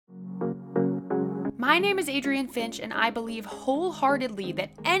My name is Adrienne Finch, and I believe wholeheartedly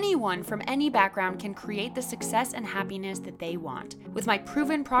that anyone from any background can create the success and happiness that they want. With my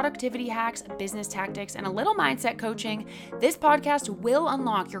proven productivity hacks, business tactics, and a little mindset coaching, this podcast will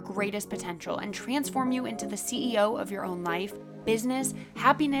unlock your greatest potential and transform you into the CEO of your own life, business,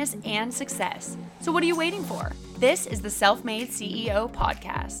 happiness, and success. So what are you waiting for? This is the Self-Made CEO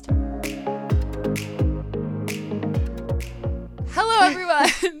Podcast. Hello, everyone.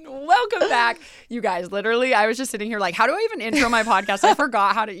 Welcome back. You guys, literally, I was just sitting here like, how do I even intro my podcast? I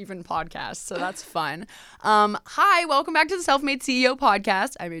forgot how to even podcast, so that's fun. Hi, welcome back to the Self-Made CEO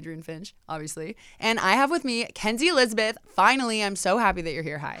Podcast. I'm Adrienne Finch, obviously, and I have with me Kenzie Elizabeth. Finally, I'm so happy that you're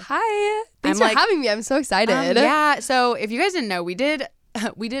here. Hi. Hi. Thanks for having me. I'm so excited. Yeah, so if you guys didn't know, we did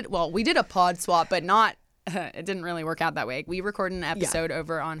a pod swap, but not it didn't really work out that way. We recorded an episode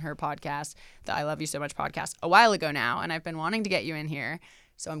over on her podcast, the I Love You So Much podcast, a while ago now, and I've been wanting to get you in here.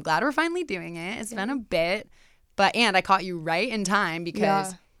 So I'm glad we're finally doing it. It's been a bit, and I caught you right in time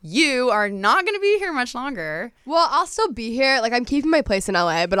because you are not going to be here much longer. Well, I'll still be here. Like, I'm keeping my place in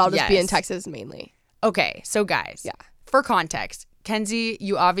LA, but I'll just be in Texas mainly. Okay, so guys, for context, Kenzie,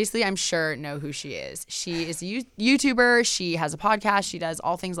 you obviously, I'm sure, know who she is. She is a YouTuber. She has a podcast. She does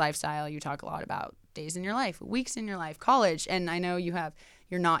all things lifestyle. You talk a lot about days in your life, weeks in your life, college, and I know you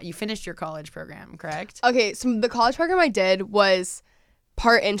finished your college program, correct? Okay, so the college program I did was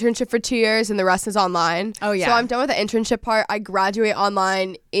part internship for 2 years and the rest is online. Oh, yeah. So I'm done with the internship part. I graduate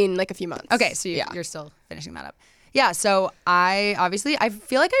online in like a few months. Okay, so you're still finishing that up. Yeah, so I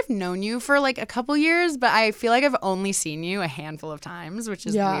feel like I've known you for like a couple years, but I feel like I've only seen you a handful of times, which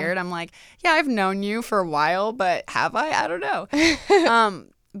is weird. I'm like, I've known you for a while, but have I? I don't know.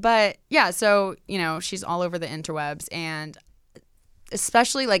 But yeah, so, she's all over the interwebs, and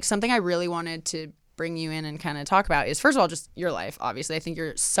especially like something I really wanted to bring you in and kind of talk about is, first of all, just your life. Obviously, I think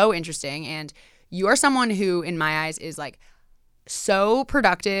you're so interesting, and you are someone who, in my eyes, is like so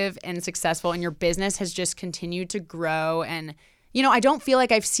productive and successful, and your business has just continued to grow. And, I don't feel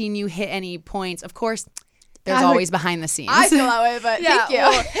like I've seen you hit any points. Of course, there's always behind the scenes. I feel that way, but thank you.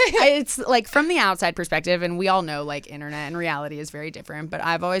 Well, it's like from the outside perspective, and we all know like internet and reality is very different, but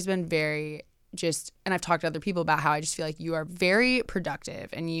I've always been very and I've talked to other people about how I just feel like you are very productive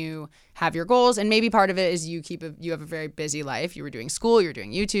and you have your goals, and maybe part of it is you have a very busy life. You were doing school, you're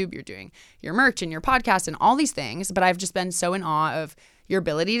doing YouTube, you're doing your merch and your podcast and all these things, but I've just been so in awe of your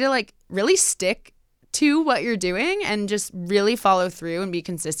ability to like really stick to what you're doing and just really follow through and be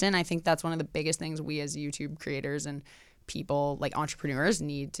consistent. I think that's one of the biggest things we as YouTube creators and people like entrepreneurs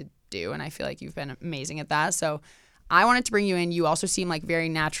need to do, and I feel like you've been amazing at that. So I wanted to bring you in. You also seem like very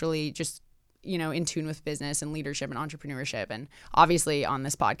naturally just in tune with business and leadership and entrepreneurship. And obviously on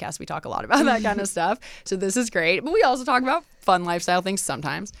this podcast, we talk a lot about that kind of stuff. So this is great. But we also talk about fun lifestyle things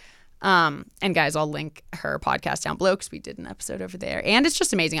sometimes. And guys, I'll link her podcast down below because we did an episode over there. And it's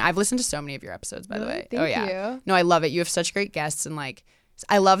just amazing. I've listened to so many of your episodes, by the way. Thank you. No, I love it. You have such great guests, and like,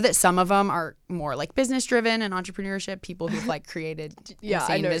 I love that some of them are more like business driven and entrepreneurship, people who've like created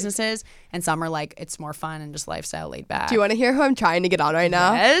insane businesses, and some are like, it's more fun and just lifestyle laid back. Do you want to hear who I'm trying to get on right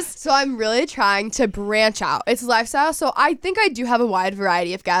now? Yes. So I'm really trying to branch out. It's lifestyle, so I think I do have a wide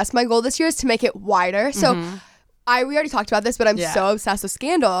variety of guests. My goal this year is to make it wider. So we already talked about this, but I'm so obsessed with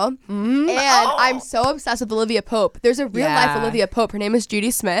Scandal. And I'm so obsessed with Olivia Pope. There's a real life Olivia Pope. Her name is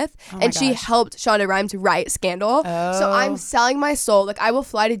Judy Smith, and she helped Shonda Rhimes write Scandal. So I'm selling my soul. Like, I will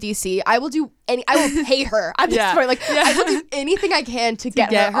fly to DC. I will do I will pay her at this point. Like, I will do anything I can to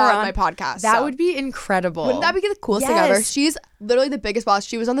get her on my podcast. That would be incredible. Wouldn't that be the coolest thing ever? She's literally the biggest boss.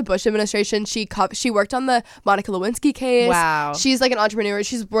 She was on the Bush administration. She worked on the Monica Lewinsky case. Wow. She's like an entrepreneur.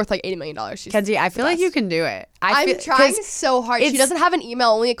 She's worth like $80 million. Kenzie, I feel like you can do it. I'm trying so hard. She doesn't have an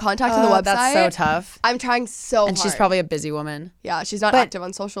email, only a contact on the website. That's so tough. I'm trying so hard. And she's probably a busy woman. Yeah, she's not active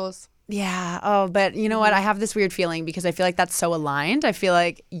on socials. Yeah. Oh, but you know what? I have this weird feeling because I feel like that's so aligned. I feel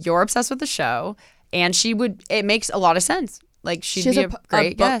like you're obsessed with the show, and it makes a lot of sense. Like, she'd be a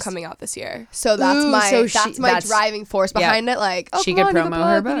great book guest. coming out this year. So that's my driving force behind it. Like, she could promo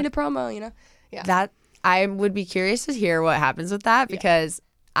her book. We need a promo, Yeah. That, I would be curious to hear what happens with that, because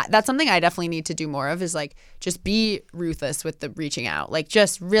that's something I definitely need to do more of, is like just be ruthless with the reaching out. Like,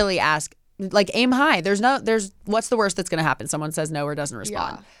 just really ask, like, aim high. What's the worst that's going to happen? Someone says no or doesn't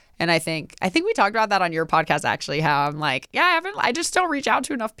respond. Yeah. And I think we talked about that on your podcast, actually, how I'm like, I just don't reach out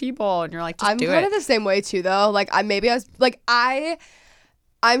to enough people. And you're like, just do it. I'm kind of the same way too, though. Like, I'm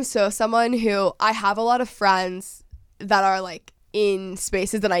so someone who, I have a lot of friends that are like in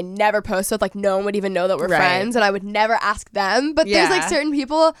spaces that I never post with, like no one would even know that we're friends, and I would never ask them. But there's like certain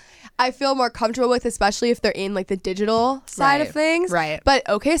people I feel more comfortable with, especially if they're in like the digital side of things. Right. But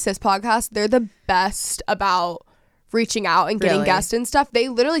OK Sis podcast, they're the best about reaching out and getting guests and stuff. They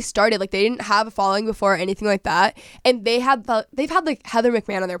literally started, like they didn't have a following before or anything like that, and they've had like Heather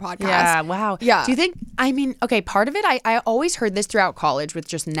McMahon on their podcast. Yeah, wow. Yeah. Do you think, I mean, okay, part of it, I always heard this throughout college with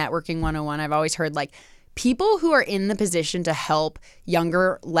just networking 101. I've always heard like people who are in the position to help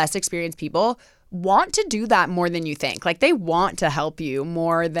younger, less experienced people want to do that more than you think. Like they want to help you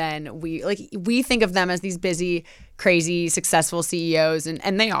more than we think of them as these busy, crazy, successful CEOs,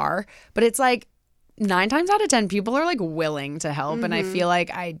 and they are, but it's like 9 times out of 10 people are like willing to help. And I feel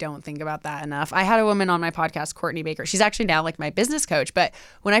like I don't think about that enough. I had a woman on my podcast, Courtney Baker. She's actually now like my business coach. But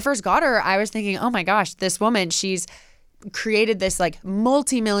when I first got her, I was thinking, oh my gosh, this woman, she's created this like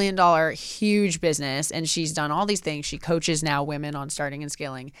multi-million-dollar huge business, and she's done all these things. She coaches now women on starting and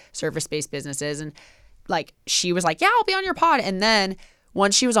scaling service-based businesses. And like she was like, yeah, I'll be on your pod. And then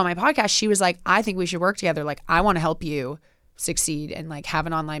once she was on my podcast, she was like, I think we should work together. Like I want to help you succeed and like have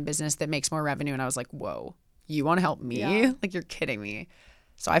an online business that makes more revenue. And I was like, whoa, you want to help me? Yeah. Like you're kidding me.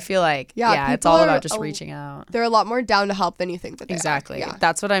 So I feel like, it's all about just reaching out. They're a lot more down to help than you think that they Exactly. are. Yeah.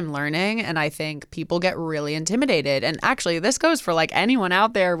 That's what I'm learning. And I think people get really intimidated. And actually this goes for like anyone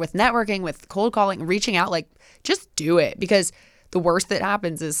out there with networking, with cold calling, reaching out, like just do it, because the worst that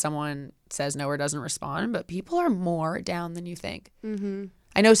happens is someone says no or doesn't respond, but people are more down than you think. Mm-hmm.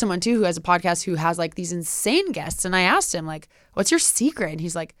 I know someone too who has a podcast who has like these insane guests, and I asked him like, what's your secret? And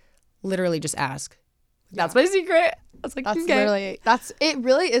he's like, literally just ask. That's my secret. I was like, that's okay. literally, it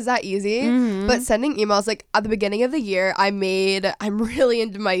really is that easy. Mm-hmm. But sending emails, like at the beginning of the year, I'm really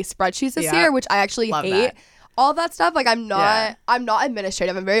into my spreadsheets this year, which I actually Love hate. that. All that stuff, like I'm not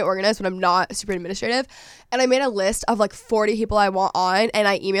administrative. I'm very organized, but I'm not super administrative. And I made a list of like 40 people I want on, and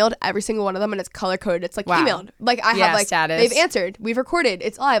I emailed every single one of them, and it's color coded. It's like emailed. Like I have like status. They've answered, we've recorded,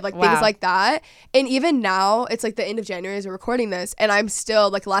 it's live, like things like that. And even now, it's like the end of January as we're recording this, and I'm still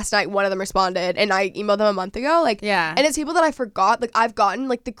like last night one of them responded, and I emailed them a month ago. Like and it's people that I forgot. Like I've gotten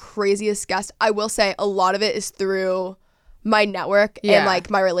like the craziest guests. I will say a lot of it is through my network and like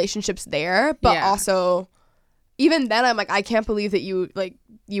my relationships there, but also. Even then, I'm like, I can't believe that you want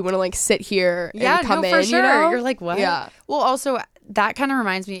to like sit here and come in. For sure. You know? You're like, what? Yeah. Well, also that kind of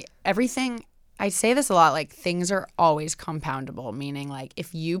reminds me, everything. I say this a lot. Like things are always compoundable. Meaning, like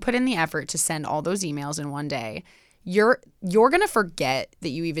if you put in the effort to send all those emails in one day, you're gonna forget that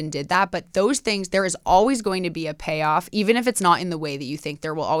you even did that. But those things, there is always going to be a payoff, even if it's not in the way that you think.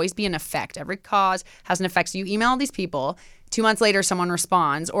 There will always be an effect. Every cause has an effect. So you email all these people. 2 months later, someone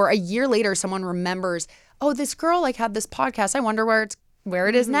responds, or a year later, someone remembers, oh, this girl like had this podcast. I wonder where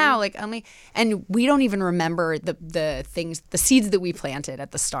it is now. Like and we don't even remember the things, the seeds that we planted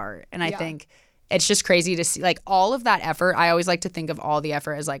at the start. And I think it's just crazy to see like all of that effort. I always like to think of all the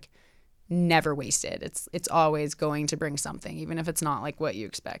effort as like never wasted. It's always going to bring something, even if it's not like what you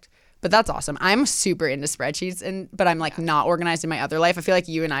expect. But that's awesome. I'm super into spreadsheets, but I'm like not organized in my other life. I feel like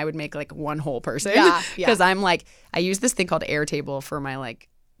you and I would make like one whole person. Yeah. Because I'm like, I use this thing called Airtable for my like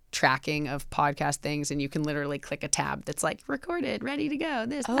tracking of podcast things, and you can literally click a tab that's like recorded, ready to go,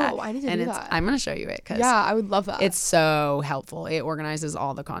 that. I need to do that. I'm going to show you it because I would love that. It's so helpful. It organizes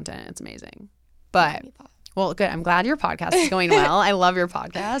all the content. It's amazing. But well, good. I'm glad your podcast is going well. I love your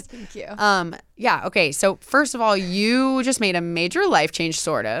podcast. Thank you. Yeah. Okay. So first of all, you just made a major life change,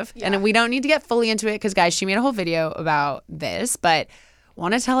 sort of, and we don't need to get fully into it because, guys, she made a whole video about this. But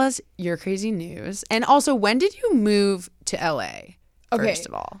want to tell us your crazy news, and also when did you move to LA? First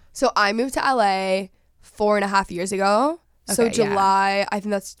of all, so I moved to LA 4.5 years ago. So July, I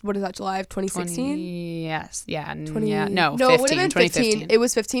think that's, what is that, July of 2016? Yes. Yeah. 15, it would have been 15. It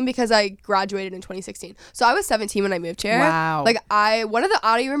was 15 because I graduated in 2016. So I was 17 when I moved here. Wow. Like I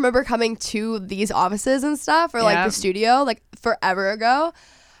remember coming to these offices and stuff, or like the studio, like forever ago.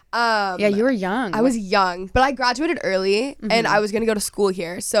 You were young. I was young, but I graduated early and I was going to go to school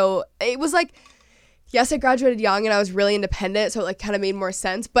here. So it was like, yes, I graduated young and I was really independent, so it like kind of made more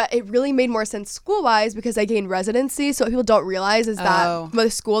sense. But it really made more sense school-wise because I gained residency. So what people don't realize is that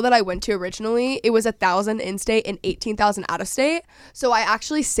the school that I went to originally, it was 1,000 in-state and 18,000 out-of-state. So I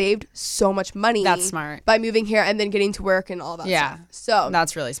actually saved so much money. That's smart. By moving here and then getting to work and all that stuff. So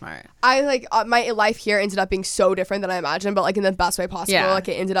that's really smart. I like my life here ended up being so different than I imagined, but like in the best way possible. Yeah. Like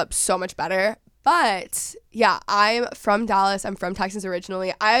it ended up so much better. But yeah, I'm from Dallas. I'm from Texas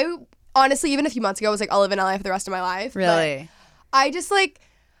originally. Honestly, even a few months ago, I was like, I'll live in LA for the rest of my life. Really? But I just like,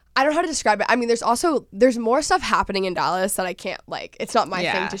 I don't know how to describe it. I mean, there's more stuff happening in Dallas that I can't, like, it's not my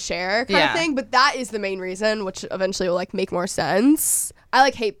thing to share kind of thing, but that is the main reason, which eventually will, like, make more sense. I,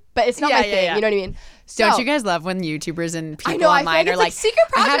 like, hate, but it's not my thing, you know what I mean? So, don't you guys love when YouTubers and people online are like, secret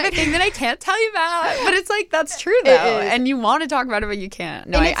project. I have a thing that I can't tell you about, but it's like, that's true though, and you want to talk about it, but you can't.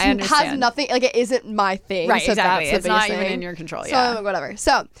 No, I understand. It has nothing, like, it isn't my thing. Right, so exactly. That's it's not even in your control, So, whatever.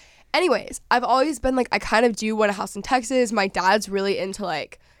 So, anyways, I've always been, like, I kind of do want a house in Texas. My dad's really into,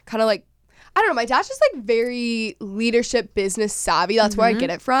 like, kind of, like, I don't know. My dad's just like very leadership business savvy. That's where I get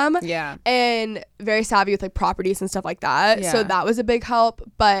it from. Yeah. And very savvy with like properties and stuff like that. Yeah. So that was a big help.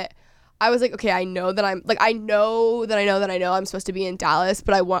 But I was like, okay, I know that I'm supposed to be in Dallas,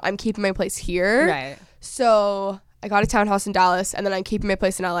 but I'm keeping my place here. Right. So I got a townhouse in Dallas, and then I'm keeping my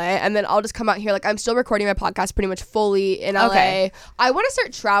place in LA, and then I'll just come out here. Like, I'm still recording my podcast pretty much fully in LA. Okay. I want to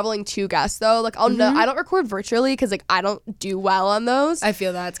start traveling to guests though. Like, I don't record virtually because like I don't do well on those. I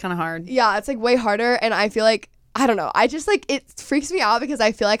feel that it's kind of hard. Yeah, it's like way harder, and I feel like I don't know. I just like it freaks me out because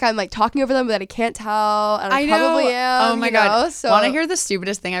I feel like I'm like talking over them, but I can't tell, and I probably am. Oh my god! So want to hear the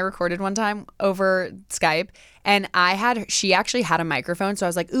stupidest thing I recorded one time over Skype? And she actually had a microphone, so I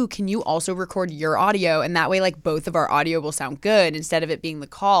was like, ooh, can you also record your audio? And that way, like, both of our audio will sound good instead of it being the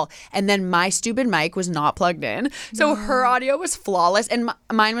call. And then my stupid mic was not plugged in. So her audio was flawless, and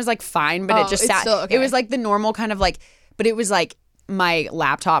mine was, like, fine, but it just sat. Still, okay. It was, like, the normal kind of, like, but it was, like, my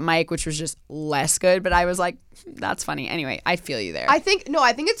laptop mic, which was just less good. But I was like, that's funny. Anyway, I feel you there. I think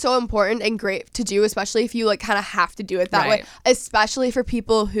it's so important and great to do, especially if you, like, kind of have to do it that way. Especially for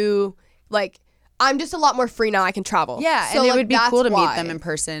people who, like, I'm just a lot more free now. I can travel. Yeah, so, and like, it would be cool to why. meet them in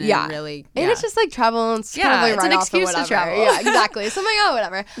person. Yeah, and really. And it's just like travel and it's an excuse to travel. Yeah, exactly. So I'm like, oh,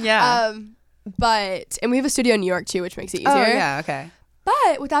 whatever. Yeah. And we have a studio in New York too, which makes it easier. Oh yeah, okay.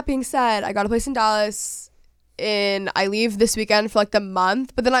 But with that being said, I got a place in Dallas, and I leave this weekend for like the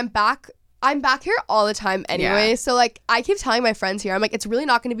month. But then I'm back here all the time anyway. Yeah. So like I keep telling my friends here, I'm like, it's really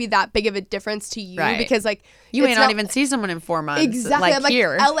not going to be that big of a difference to you because like you may not even see someone in 4 months. Exactly. Like, I'm like,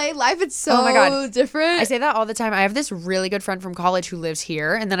 here. LA life, it's so oh my God. different. I say that all the time. I have this really good friend from college who lives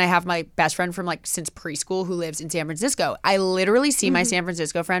here, and then I have my best friend from like since preschool who lives in San Francisco. I literally see my San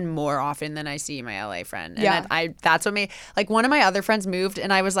Francisco friend more often than I see my LA friend. And that's what made, like, one of my other friends moved,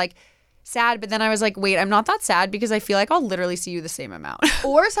 and I was like, sad, but then I was like, wait, I'm not that sad because I feel like I'll literally see you the same amount.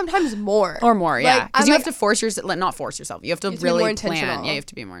 Or sometimes more. Or more, yeah. Because you like, have to force yourself, not force yourself. You have to really plan. Yeah, you have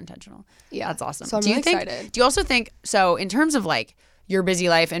to be more intentional. Yeah. That's awesome. So I'm really excited. Do you also think, so in terms of like your busy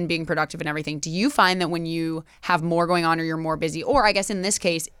life and being productive and everything, do you find that when you have more going on or you're more busy, or I guess in this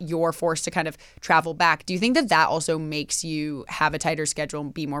case, you're forced to kind of travel back, do you think that that also makes you have a tighter schedule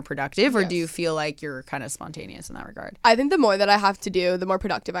and be more productive? Or do you feel like you're kind of spontaneous in that regard? I think the more that I have to do, the more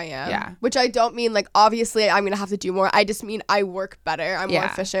productive I am. Yeah. Which I don't mean like, obviously I'm going to have to do more. I just mean I work better. I'm more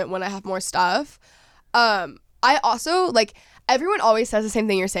efficient when I have more stuff. I also, like, everyone always says the same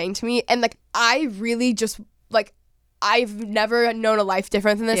thing you're saying to me. And like, I really just, like, I've never known a life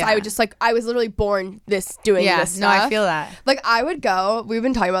different than this. Yeah. I would just like, I was literally born doing this stuff. No, I feel that. Like, I would go, we've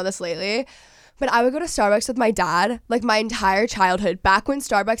been talking about this lately, but I would go to Starbucks with my dad, like, my entire childhood, back when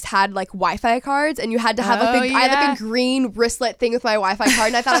Starbucks had like Wi-Fi cards, and you had to have I had like a green wristlet thing with my Wi-Fi card,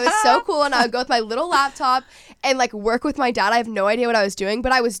 and I thought it was so cool, and I would go with my little laptop and like work with my dad. I have no idea what I was doing,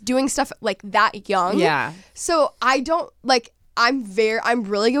 but I was doing stuff like that young. Yeah. So I don't like, I'm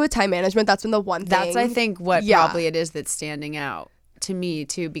really good with time management. That's been the one thing. That's, I think, what probably it is that's standing out to me,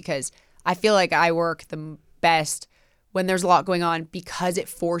 too, because I feel like I work the best when there's a lot going on because it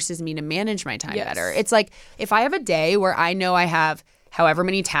forces me to manage my time better. It's like if I have a day where I know I have however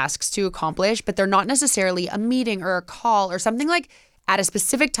many tasks to accomplish, but they're not necessarily a meeting or a call or something like at a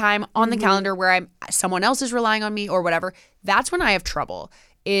specific time on the calendar where someone else is relying on me or whatever, that's when I have trouble.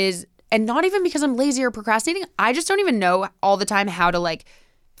 And not even because I'm lazy or procrastinating. I just don't even know all the time how to like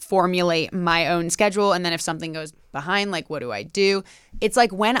formulate my own schedule. And then if something goes behind, like, what do I do? It's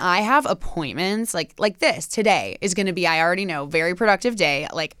like when I have appointments, like this today is going to be, I already know, very productive day.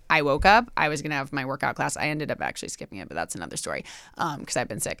 Like, I woke up, I was going to have my workout class. I ended up actually skipping it, but that's another story because I've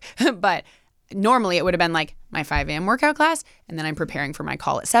been sick. But normally it would have been like my 5 a.m. workout class, and then I'm preparing for my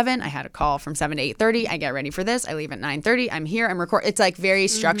call at 7. I had a call from 7 to 8:30. I get ready for this. I leave at 9:30. I'm here. I'm recording. It's like very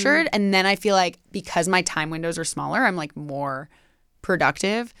structured. And then I feel like because my time windows are smaller, I'm like more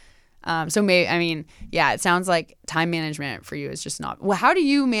productive. So maybe, I mean, yeah, it sounds like time management for you is just not. Well, how do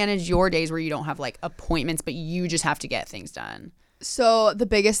you manage your days where you don't have like appointments, but you just have to get things done? So the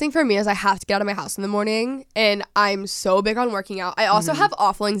biggest thing for me is I have to get out of my house in the morning, and I'm so big on working out. I also have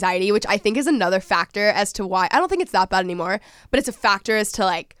awful anxiety, which I think is another factor as to why I don't think it's that bad anymore, but it's a factor as to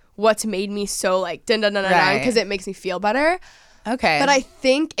like what's made me so like dun dun dun dun because it makes me feel better. Okay. But I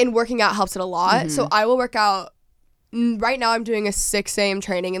think in working out helps it a lot. So I will work out. Right now I'm doing a 6 a.m.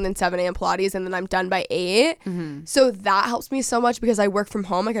 training and then 7 a.m. Pilates, and then I'm done by 8. So that helps me so much because I work from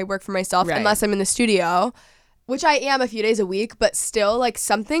home. Like, I work for myself unless I'm in the studio, which I am a few days a week, but still, like,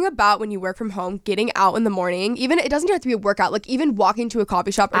 something about when you work from home, getting out in the morning, even it doesn't have to be a workout, like even walking to a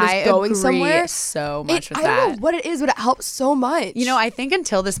coffee shop or just going somewhere. So much with I that. don't know what it is, but it helps so much. You know, I think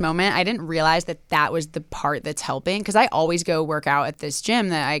until this moment, I didn't realize that was the part that's helping, because I always go work out at this gym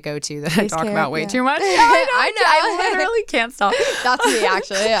that I go to that I talk about way too much. I know. I literally can't stop. That's me,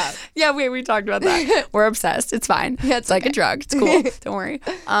 actually. Yeah. Yeah, we talked about that. We're obsessed. It's fine. Yeah, it's like a drug. It's cool. Don't worry.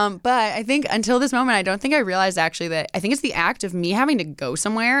 But I think until this moment, I don't think I realized actually that I think it's the act of me having to go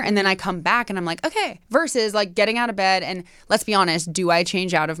somewhere and then I come back and I'm like, okay, versus like getting out of bed. And let's be honest, do I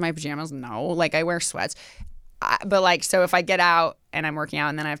change out of my pajamas? No. Like, I wear sweats. But like, so if I get out and I'm working out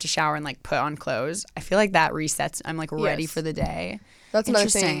and then I have to shower and like put on clothes, I feel like that resets. I'm like ready for the day. That's another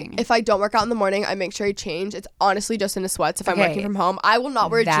thing. If I don't work out in the morning, I make sure I change. It's honestly just into sweats if I'm working from home. I will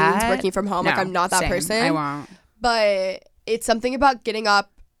not wear jeans working from home. No, like, I'm not that person. I won't. But it's something about getting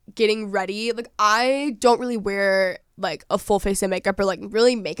up, getting ready. Like, I don't really wear like a full face of makeup or like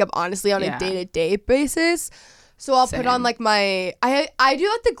really makeup honestly on a day-to-day basis. So I'll put on like my I do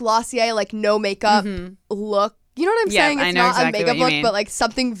like the Glossier like no makeup look. You know what I'm saying? It's not exactly a makeup look, but like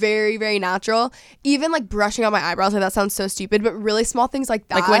something very, very natural. Even like brushing on my eyebrows, like that sounds so stupid, but really small things like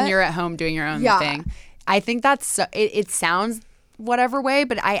that. Like when you're at home doing your own thing. I think that's so, it sounds whatever way,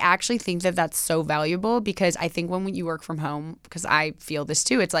 but I actually think that that's so valuable, because I think when you work from home, because I feel this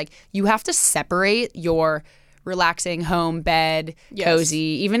too, it's like you have to separate your relaxing home bed, cozy,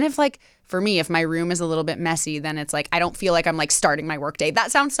 even if like for me, if my room is a little bit messy, then it's like I don't feel like I'm like starting my work day.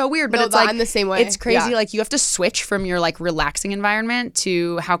 That sounds so weird, but it's like I'm the same way. It's crazy. Like, you have to switch from your like relaxing environment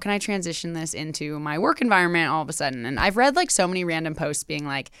to how can I transition this into my work environment all of a sudden. And I've read like so many random posts being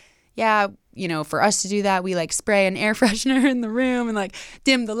like, yeah, you know, for us to do that, we like spray an air freshener in the room and like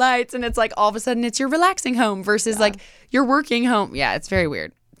dim the lights, and it's like all of a sudden it's your relaxing home versus like your working home. Yeah, it's very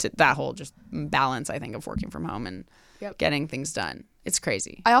weird. That whole just balance, I think, of working from home and getting things done. It's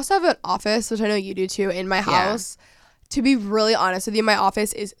crazy. I also have an office, which I know you do too, in my house. To be really honest with you, my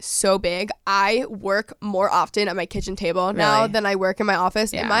office is so big. I work more often at my kitchen table now than I work in my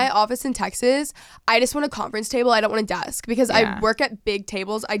office. In my office in Texas, I just want a conference table. I don't want a desk because I work at big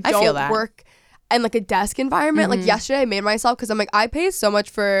tables. I don't work in like a desk environment. Like yesterday I made myself, because I'm like, I pay so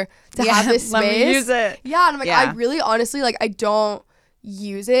much to have this space. Let me use it. Yeah, and I'm like, I really honestly like I don't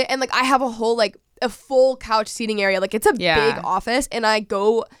use it, and like I have a whole like a full couch seating area. Like, it's a big office, and I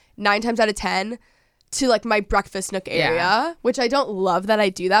go 9 times out of 10 to like my breakfast nook area, which I don't love that I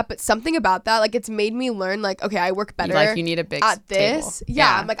do that, but something about that, like, it's made me learn like, okay, I work better. Like, you need a big at this. Table.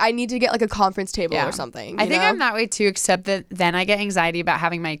 Yeah, I'm like, I need to get like a conference table or something. I think I'm that way too, except that then I get anxiety about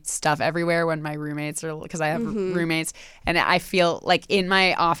having my stuff everywhere when my roommates are, because I have roommates, and I feel like in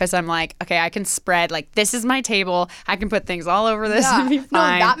my office, I'm like, okay, I can spread, like, this is my table. I can put things all over this and be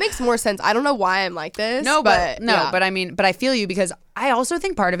fine. No, that makes more sense. I don't know why I'm like this. But I mean, but I feel you, because I also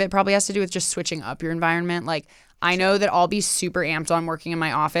think part of it probably has to do with just switching up your environment. Like, I know that I'll be super amped on working in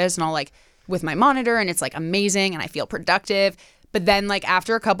my office and I'll like with my monitor and it's like amazing and I feel productive. But then like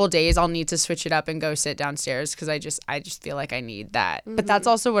after a couple days, I'll need to switch it up and go sit downstairs, because I just feel like I need that. But that's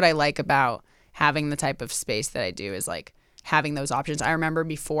also what I like about having the type of space that I do, is like having those options. I remember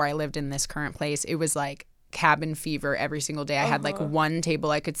before I lived in this current place, it was like cabin fever every single day. I had like one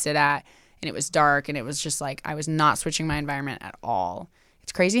table I could sit at, and it was dark, and it was just like I was not switching my environment at all.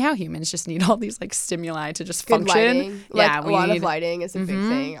 It's crazy how humans just need all these like stimuli to just function. Lighting. Like, a lot of lighting is a big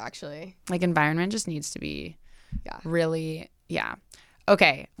thing, actually. Like, environment just needs to be really,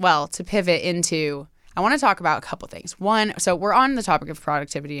 Okay, well, to pivot into, I want to talk about a couple things. One, so we're on the topic of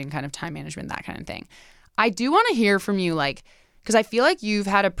productivity and kind of time management, that kind of thing. I do want to hear from you, like, because I feel like you've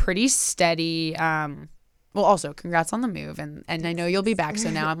had a pretty steady well, also, congrats on the move, and I know you'll be back, so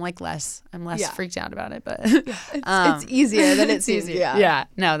now I'm less freaked out about it, but it's easier than it seems. Yeah,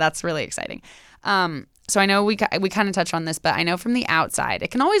 no, that's really exciting. So I know we kind of touched on this, but I know from the outside,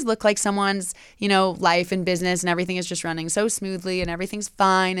 it can always look like someone's, you know, life and business and everything is just running so smoothly and everything's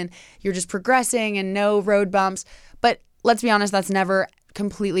fine and you're just progressing and no road bumps. But let's be honest, that's never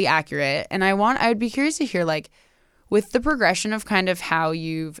completely accurate. And I would be curious to hear, like, with the progression of kind of how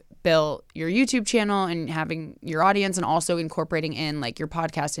you've built your YouTube channel and having your audience and also incorporating in like your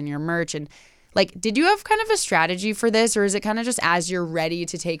podcast and your merch, and like, did you have kind of a strategy for this, or is it kind of just as you're ready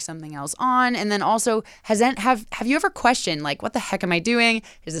to take something else on? And then also, have you ever questioned like, what the heck am I doing?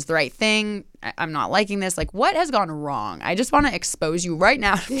 Is this the right thing? I'm not liking this. Like, what has gone wrong? I just want to expose you right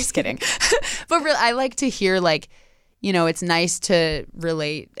now. I'm just kidding. But really, I like to hear, like, you know, it's nice to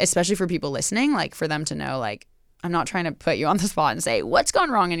relate, especially for people listening, like for them to know, like, I'm not trying to put you on the spot and say what's gone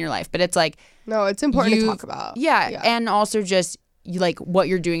wrong in your life, but it's like, no, it's important to talk about. Yeah. And also just like what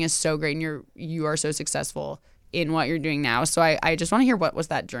you're doing is so great and you are so successful in what you're doing now. So I just want to hear, what was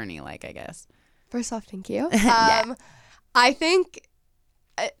that journey like, I guess. First off, thank you. Yeah. I think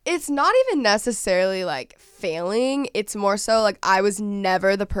it's not even necessarily like failing. It's more so like I was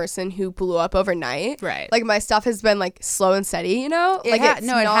never the person who blew up overnight. Right. Like my stuff has been like slow and steady, you know? It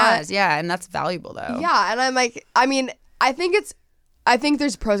has. Yeah. And that's valuable though. Yeah. And I'm like, I mean, I think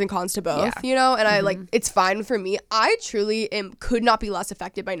there's pros and cons to both, you know? And I like, it's fine for me. I truly could not be less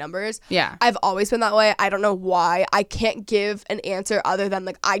affected by numbers. Yeah. I've always been that way. I don't know why. I can't give an answer other than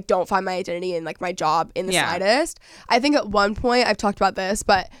like, I don't find my identity in like my job in the slightest. I think at one point, I've talked about this,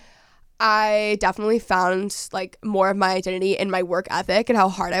 but I definitely found like more of my identity in my work ethic and how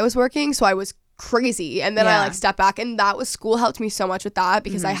hard I was working. So I was crazy. And then I like stepped back, and school helped me so much with that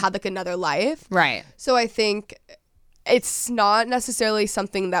because I had like another life. Right. So I think it's not necessarily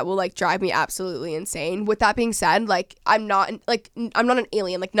something that will like drive me absolutely insane. With that being said, like I'm not an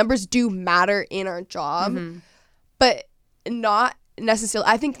alien. Like numbers do matter in our job, but not necessarily.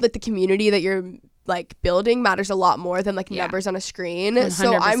 I think like the community that you're like building matters a lot more than like numbers on a screen. 100%.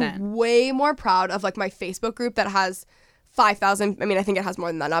 So I'm way more proud of like my Facebook group that has 5,000. I mean, I think it has more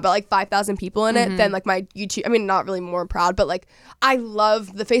than that now, but like 5,000 people in it than like my YouTube. I mean, not really more proud, but like I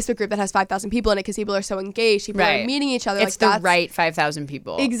love the Facebook group that has 5,000 people in it because people are so engaged. People are meeting each other. It's like the right 5,000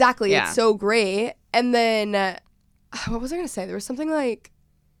 people. Exactly. Yeah. It's so great. And then what was I going to say? There was something like,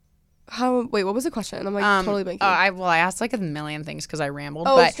 wait, what was the question? I'm like totally blanking. I asked like a million things because I rambled.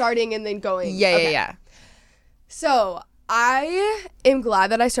 Oh, but starting and then going. Yeah. So I am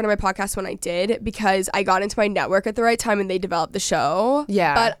glad that I started my podcast when I did because I got into my network at the right time and they developed the show.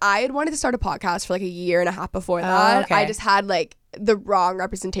 Yeah. But I had wanted to start a podcast for like a year and a half before that. Oh, okay. I just had like the wrong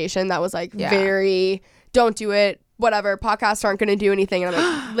representation that was like very, don't do it, whatever, podcasts aren't going to do anything. And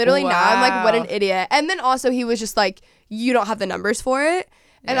I'm like, literally now I'm like, what an idiot. And then also he was just like, you don't have the numbers for it.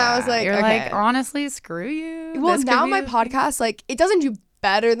 And I was like, you're okay. like, honestly, screw you. Well, now my podcast, like, it doesn't do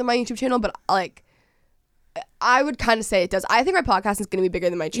better than my YouTube channel, but like, I would kind of say it does. I think my podcast is going to be bigger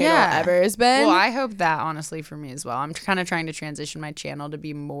than my channel ever has been. Well, I hope that, honestly, for me as well. I'm kind of trying to transition my channel to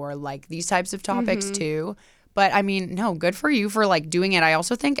be more like these types of topics too. But I mean, no, good for you for like doing it. I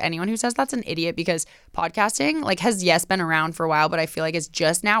also think anyone who says that's an idiot because podcasting like has been around for a while, but I feel like it's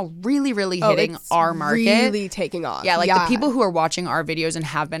just now really, really hitting our market. Really taking off. Yeah, like the people who are watching our videos and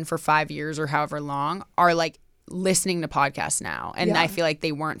have been for 5 years or however long are like listening to podcasts now. And I feel like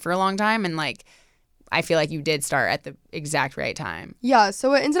they weren't for a long time. And like, I feel like you did start at the exact right time. Yeah,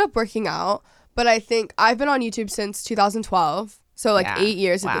 so it ended up working out. But I think I've been on YouTube since 2012. So like 8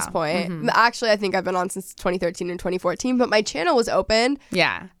 years at this point. Actually, I think I've been on since 2013 and 2014. But my channel was open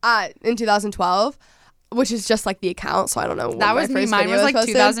in 2012, which is just like the account. So I don't know. That was me. Mine was like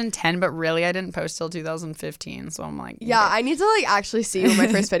 2010, but really I didn't post till 2015. So I'm like, yeah, I need to like actually see what my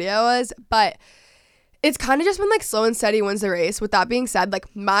first video was. But it's kind of just been like slow and steady wins the race. With that being said,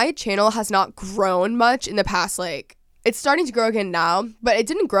 like my channel has not grown much in the past, like it's starting to grow again now, but it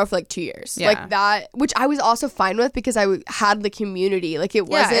didn't grow for like 2 years. Yeah. Like that, which I was also fine with because I had the community. Like it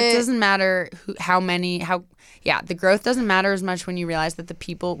wasn't. Yeah, it doesn't matter the growth doesn't matter as much when you realize that the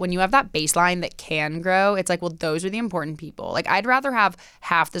people, when you have that baseline that can grow, it's like, well, those are the important people. Like I'd rather have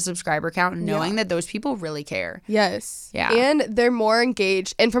half the subscriber count knowing that those people really care. Yes. Yeah. And they're more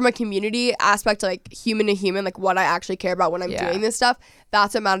engaged. And from a community aspect, like human to human, like what I actually care about when I'm doing this stuff,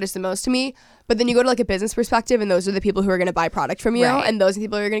 that's what matters the most to me. But then you go to like a business perspective and those are the people who are going to buy product from you. Right. And those are the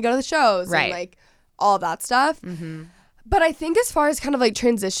people who are going to go to the shows and like all of that stuff. But I think as far as kind of like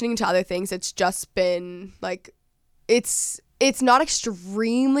transitioning to other things, it's just been like, it's not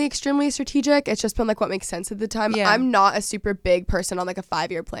extremely strategic. It's just been like what makes sense at the time. Yeah. I'm not a super big person on like a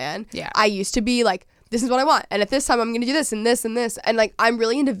 5-year plan. Yeah. I used to be like, this is what I want. And at this time, I'm going to do this and this and this. And like, I'm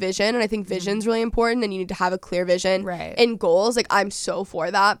really into vision. And I think vision's really important. And you need to have a clear vision and goals. Like, I'm so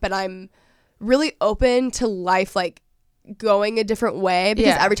for that. But I'm really open to life, like, going a different way.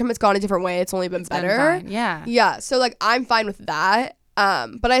 Because every time it's gone a different way, it's only been better. Yeah. So, like, I'm fine with that.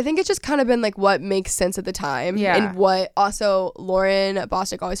 But I think it's just kind of been like what makes sense at the time. Yeah. And what also Lauren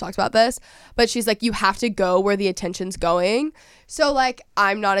Bostic always talks about this, but she's like, you have to go where the attention's going. So like,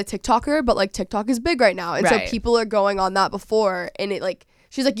 I'm not a TikToker, but like TikTok is big right now. And so people are going on that before. And it like,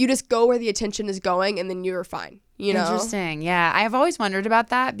 she's like, you just go where the attention is going and then you're fine. You know? Interesting. Yeah. I've always wondered about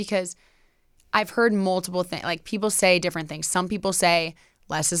that because I've heard multiple things. Like people say different things. Some people say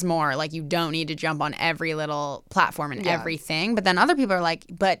less is more. Like you don't need to jump on every little platform and everything. But then other people are like,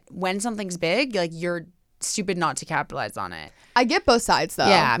 but when something's big, like you're stupid not to capitalize on it. I get both sides though.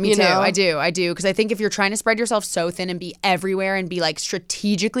 Yeah, me too. Know? I do. Because I think if you're trying to spread yourself so thin and be everywhere and be like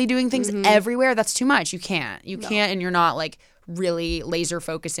strategically doing things everywhere, that's too much. You can't. You can't, and you're not like really laser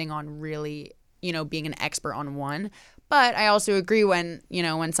focusing on really, being an expert on one. But I also agree when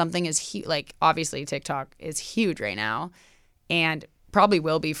something is like obviously TikTok is huge right now and probably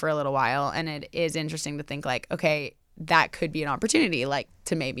will be for a little while. And it is interesting to think like, okay, that could be an opportunity like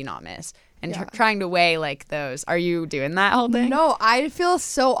to maybe not miss. And trying to weigh like those. Are you doing that whole thing? No, I feel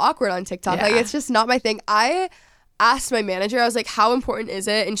so awkward on TikTok. Yeah. Like it's just not my thing. I asked my manager, I was like, how important is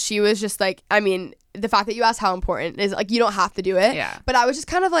it? And she was just like, I mean, the fact that you asked how important is like, you don't have to do it. Yeah. But I was just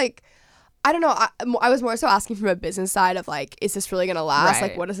kind of like, I don't know. I was more so asking from a business side of like, is this really going to last? Right.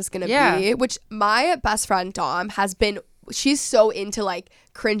 Like, what is this going to be? Which my best friend Dom has been, she's so into like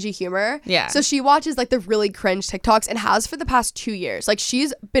cringy humor. Yeah. So she watches like the really cringe TikToks and has for the past 2 years. Like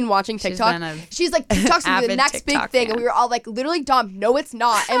she's been watching TikTok. She's like, TikTok's gonna be the next big thing. Fan. And we were all like, literally, Dom, no, it's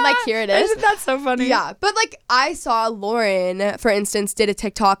not. And like, here it is. Isn't that so funny? Yeah. But like, I saw Lauren, for instance, did a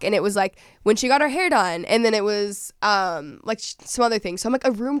TikTok and it was like when she got her hair done. And then it was like some other things. So I'm like,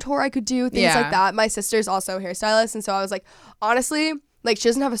 a room tour I could do, things like that. My sister's also a hairstylist. And so I was like, honestly, like she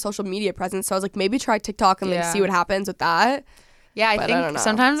doesn't have a social media presence. So I was like, maybe try TikTok and like see what happens with that. Yeah, I think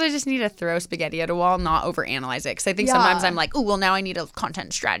sometimes I just need to throw spaghetti at a wall, not overanalyze it. Because I think sometimes I'm like, oh, well, now I need a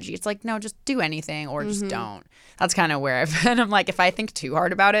content strategy. It's like, no, just do anything or just don't. That's kind of where I've been. I'm like, if I think too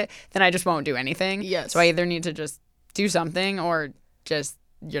hard about it, then I just won't do anything. Yes. So I either need to just do something or just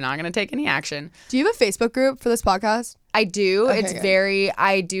you're not going to take any action. Do you have a Facebook group for this podcast? I do. Okay, It's good.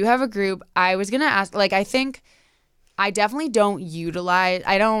 I do have a group. I was going to ask, like, I think I definitely don't utilize,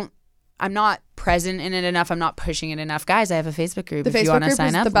 I'm not present in it enough. I'm not pushing it enough. Guys, I have a Facebook group. The if you want to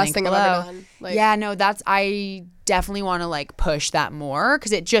sign up, the best link thing below. I've ever done. Like, yeah, no, I definitely want to like push that more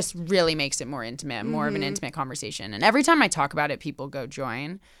because it just really makes it more intimate, more of an intimate conversation. And every time I talk about it, people go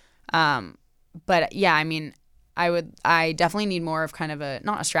join. But yeah, I mean, I definitely need more of kind of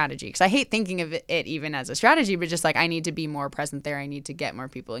not a strategy because I hate thinking of it even as a strategy, but just like I need to be more present there. I need to get more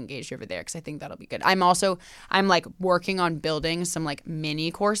people engaged over there because I think that'll be good. I'm like working on building some like mini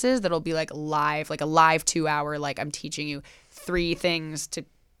courses that'll be like a live 2-hour, like I'm teaching you 3 things to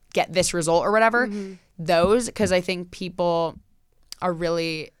get this result or whatever. Those, because I think people are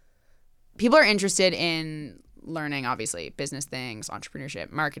interested in learning, obviously, business things,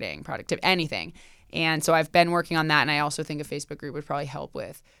 entrepreneurship, marketing, productivity, anything. And so I've been working on that. And I also think a Facebook group would probably help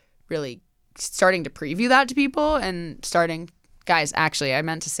with really starting to preview that to people and guys, actually, I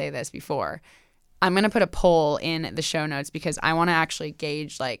meant to say this before. I'm going to put a poll in the show notes because I want to actually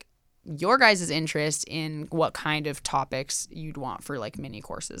gauge like your guys' interest in what kind of topics you'd want for like mini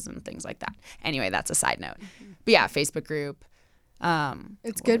courses and things like that. Anyway, that's a side note. But yeah, Facebook group.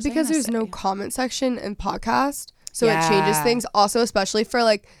 It's good because there's no comment section in podcast. So it changes things. Also, especially for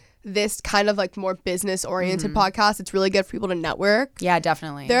like this kind of like more business oriented podcast, it's really good for people to network. Yeah,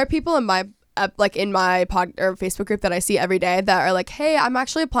 definitely. There are people in my pod or Facebook group that I see every day that are like, hey, I'm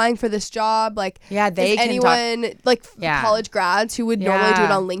actually applying for this job. Like, they can anyone college grads who would normally do it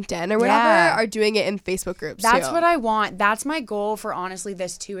on LinkedIn or whatever are doing it in Facebook groups. That's what I want. That's my goal for honestly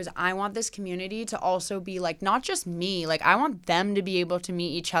this too, is I want this community to also be like, not just me, like I want them to be able to meet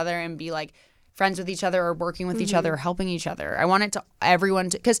each other and be like friends with each other or working with each other or helping each other. I want it to everyone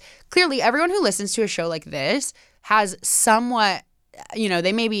to, because clearly everyone who listens to a show like this has somewhat,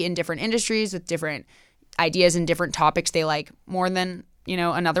 they may be in different industries with different ideas and different topics they like more than,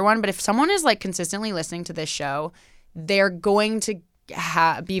 another one. But if someone is like consistently listening to this show, they're going to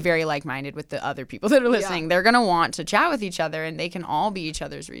be very like-minded with the other people that are listening. They're going to want to chat with each other and they can all be each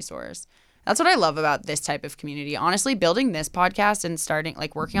other's resource. That's what I love about this type of community. Honestly, building this podcast and starting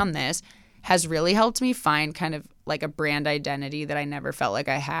like working on this has really helped me find kind of like a brand identity that I never felt like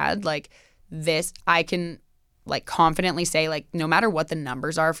I had. Like this, I can like confidently say like no matter what the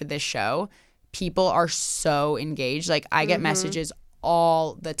numbers are for this show, people are so engaged. Like I get messages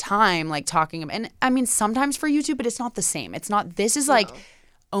all the time like talking about, and I mean sometimes for YouTube, but it's not the same. It's not, this is like,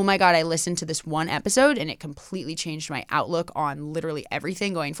 oh my God, I listened to this one episode and it completely changed my outlook on literally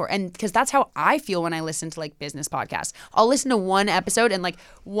everything going forward. And because that's how I feel when I listen to like business podcasts. I'll listen to one episode and like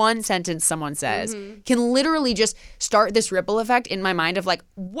one sentence someone says can literally just start this ripple effect in my mind of like,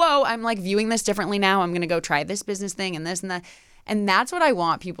 whoa, I'm like viewing this differently now. I'm going to go try this business thing and this and that. And that's what I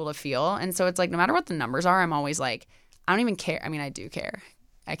want people to feel. And so it's like, no matter what the numbers are, I'm always like, I don't even care. I mean, I do care.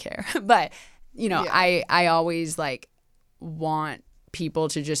 I care. But, I always like want people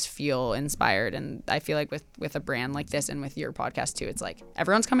to just feel inspired. And I feel like with a brand like this and with your podcast too, it's like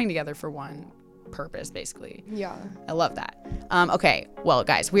everyone's coming together for one purpose, basically. Yeah. I love that. Okay, well,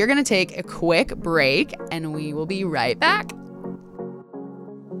 guys, we're going to take a quick break and we will be right back.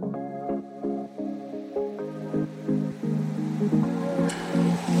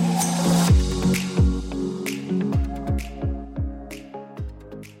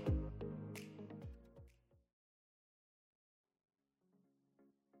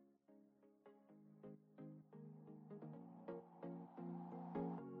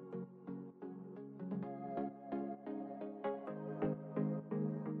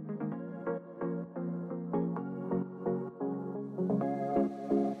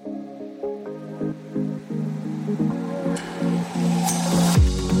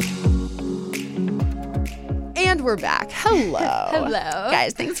 And we're back. Hello. Hello.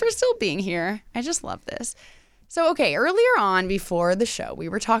 Guys, thanks for still being here. I just love this. So, okay, earlier on before the show, we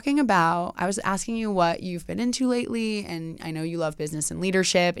were talking about, I was asking you what you've been into lately, and I know you love business and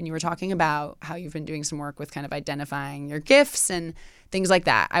leadership, and you were talking about how you've been doing some work with kind of identifying your gifts and things like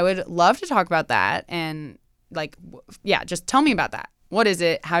that. I would love to talk about that and like, yeah, just tell me about that. What is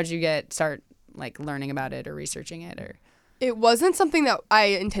it? How'd you start like learning about it or researching it? Or It wasn't something that I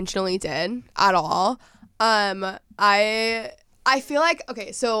intentionally did at all. I feel like,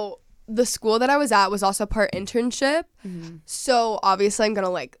 okay, so the school that I was at was also part internship. Mm-hmm. So obviously I'm going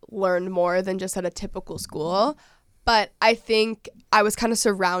to like learn more than just at a typical school. But I think I was kind of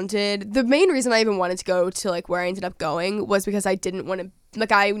surrounded. The main reason I even wanted to go to like where I ended up going was because I didn't want to,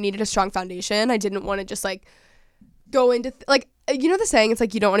 like, I needed a strong foundation. I didn't want to just like go into like, you know the saying, it's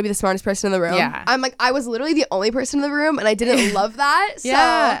like you don't want to be the smartest person in the room. Yeah. I'm like, I was literally the only person in the room and I didn't love that. So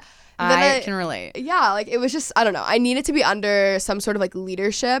yeah. I can relate. Yeah, like it was just, I don't know. I needed to be under some sort of like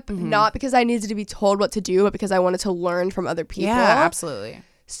leadership, not because I needed to be told what to do, but because I wanted to learn from other people. Yeah, absolutely.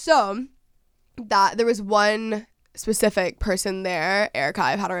 So that there was one specific person there, Erica,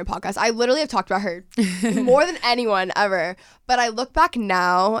 I've had her on my podcast. I literally have talked about her more than anyone ever. But I look back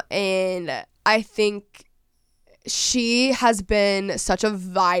now and I think she has been such a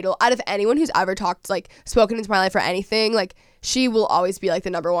vital, out of anyone who's ever talked, like spoken into my life or anything, like she will always be like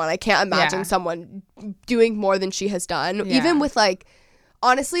the number one. I can't imagine someone doing more than she has done. Yeah. Even with like,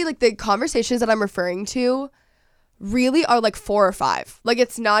 honestly, like the conversations that I'm referring to really are like 4 or 5. Like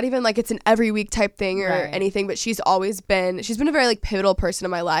it's not even like it's an every week type thing or anything, but she's been a very like pivotal person in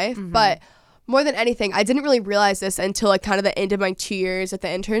my life. Mm-hmm. But more than anything, I didn't really realize this until like kind of the end of my 2 years at the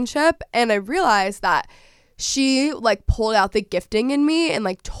internship. And I realized that she like pulled out the gifting in me and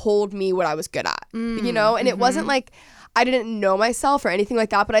like told me what I was good at, you know? And it wasn't like I didn't know myself or anything like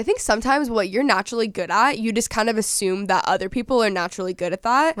that. But I think sometimes what you're naturally good at, you just kind of assume that other people are naturally good at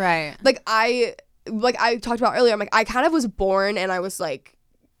that. Right. Like I talked about earlier, I'm like, I kind of was born and I was like,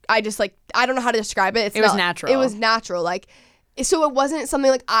 I don't know how to describe it. It was natural. It was natural. Like, so it wasn't something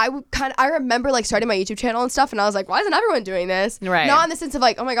like I remember like starting my YouTube channel and stuff and I was like, why isn't everyone doing this? Right. Not in the sense of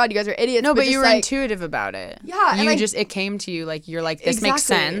like, oh my God, you guys are idiots. No, but you were like, intuitive about it. Yeah. And it came to you like, you're like, this makes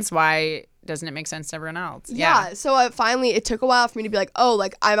sense. Why doesn't it make sense to everyone else? Yeah. So it took a while for me to be like, oh,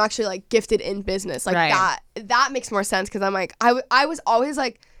 like I'm actually like gifted in business. Like that makes more sense. Cause I'm like, I was always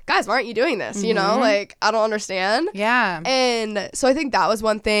like, guys, why aren't you doing this? You know, like I don't understand. Yeah. And so I think that was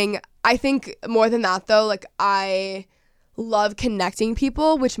one thing. I think more than that though, like I love connecting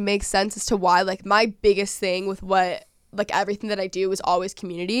people, which makes sense as to why like my biggest thing with what like everything that I do is always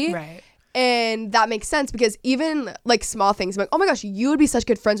community. Right. And that makes sense because even like small things, I'm like, oh my gosh, you would be such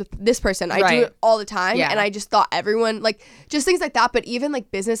good friends with this person. I do it all the time. Yeah. And I just thought everyone, like just things like that. But even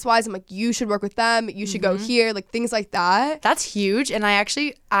like business wise, I'm like, you should work with them. You should go here, like things like that. That's huge. And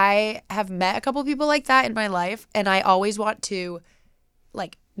I have met a couple people like that in my life. And I always want to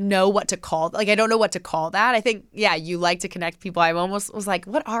like know what to call, like I don't know what to call that. I think you like to connect people. I almost was like,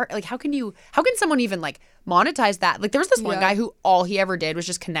 how can someone even like monetize that? Like there was this one guy who all he ever did was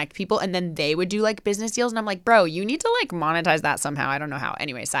just connect people and then they would do like business deals and I'm like, bro, you need to like monetize that somehow. I don't know how.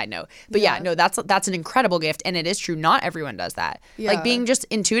 Anyway, side note. But that's an incredible gift and it is true. Not everyone does that. Like being just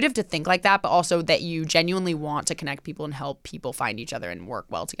intuitive to think like that, but also that you genuinely want to connect people and help people find each other and work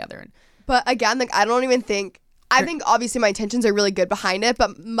well together. But again, like I think obviously my intentions are really good behind it,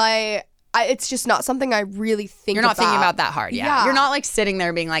 but it's just not something I really think about. You're not thinking about that hard, yeah. You're not like sitting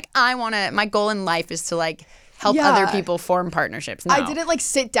there being like, my goal in life is to like help other people form partnerships. No. I didn't like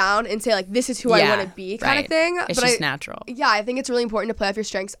sit down and say like, this is who I want to be kind of thing. It's just natural. Yeah, I think it's really important to play off your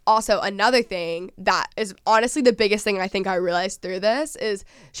strengths. Also, another thing that is honestly the biggest thing I think I realized through this is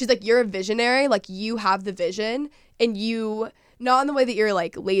she's like, you're a visionary. Like you have the vision and you not in the way that you're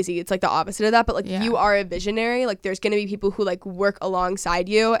like lazy. It's like the opposite of that, but like you are a visionary. Like there's going to be people who like work alongside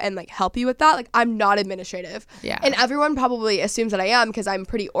you and like help you with that. Like I'm not administrative. Yeah. And everyone probably assumes that I am because I'm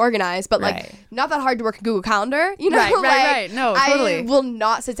pretty organized, but like not that hard to work in Google Calendar, you know? Right. No, totally. I will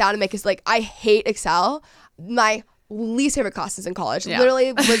not sit down and make like I hate Excel. My least favorite classes in college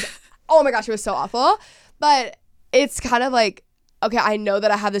literally was oh my gosh, it was so awful. But it's kind of like, okay, I know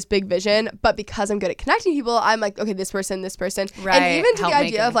that I have this big vision, but because I'm good at connecting people, I'm like, okay, this person. Right. And even to the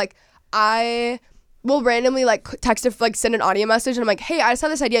idea of like, I will randomly like text or like send an audio message and I'm like, hey, I just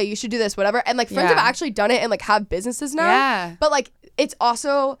had this idea, you should do this, whatever. And like friends have actually done it and like have businesses now. Yeah. But like, it's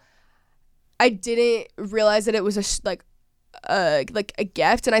also, I didn't realize that it was a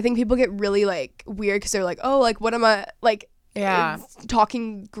gift. And I think people get really like weird because they're like, oh, like what am I like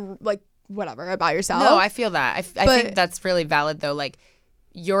talking like whatever about yourself. No, I feel that. I think that's really valid though. Like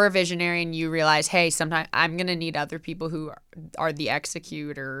you're a visionary and you realize, hey, sometimes I'm going to need other people who are the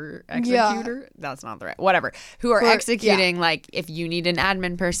executor. That's not the right, whatever, who are executing. Like if you need an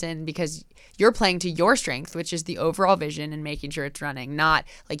admin person because you're playing to your strength, which is the overall vision and making sure it's running, not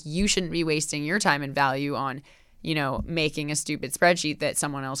like you shouldn't be wasting your time and value on, you know, making a stupid spreadsheet that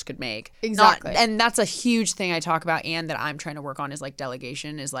someone else could make. Exactly. And that's a huge thing I talk about and that I'm trying to work on is like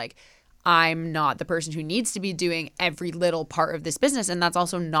delegation is like, I'm not the person who needs to be doing every little part of this business. And that's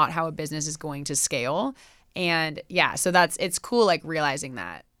also not how a business is going to scale. And so it's cool like realizing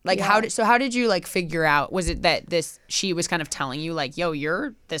that. Like how did you like figure out, was it that she was kind of telling you like, yo,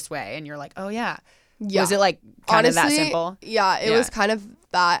 you're this way and you're like, oh yeah. Was it like kind of that simple? Yeah, it was kind of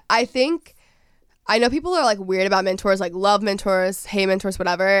that. I know people are like weird about mentors, like love mentors, hate mentors,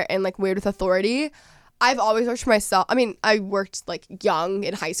 whatever, and like weird with authority. I've always worked for myself. I mean, I worked like young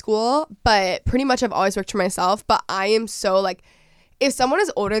in high school, but pretty much I've always worked for myself. But I am so like, if someone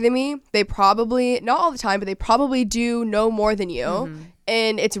is older than me, they probably, not all the time, but they probably do know more than you. Mm-hmm.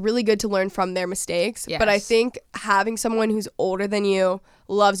 And it's really good to learn from their mistakes. Yes. But I think having someone who's older than you,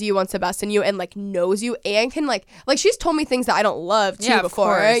 loves you, wants the best in you, and like knows you and can like she's told me things that I don't love too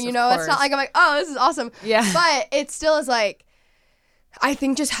before. Course, you know, it's not like I'm like, oh, this is awesome. Yeah. But it still is like, I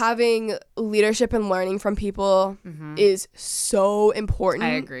think just having leadership and learning from people is so important.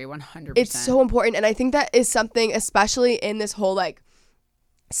 I agree 100%. It's so important. And I think that is something, especially in this whole like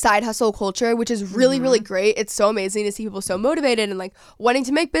side hustle culture, which is really, really great. It's so amazing to see people so motivated and like wanting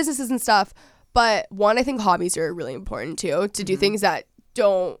to make businesses and stuff. But one, I think hobbies are really important too, to do things that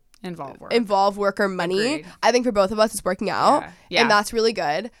don't involve work or money. Agreed. I think for both of us, it's working out. Yeah. And that's really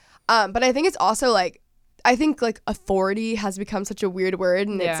good. But I think it's also like, I think like authority has become such a weird word,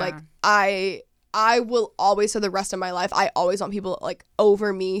 and it's like I will always, for the rest of my life, I always want people like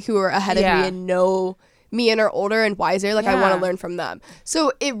over me who are ahead of me and know me and are older and wiser. Like I want to learn from them.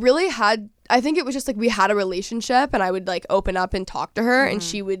 So it really I think it was just like we had a relationship, and I would like open up and talk to her, and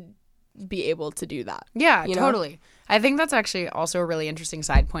she would be able to do that. Yeah, totally. I think that's actually also a really interesting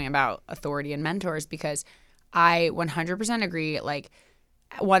side point about authority and mentors, because I 100% agree. Like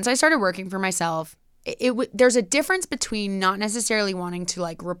once I started working for myself, there's a difference between not necessarily wanting to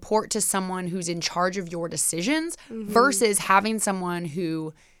like report to someone who's in charge of your decisions versus having someone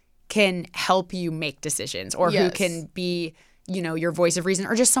who can help you make decisions or who can be, you know, your voice of reason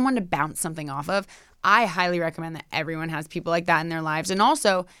or just someone to bounce something off of. I highly recommend that everyone has people like that in their lives. And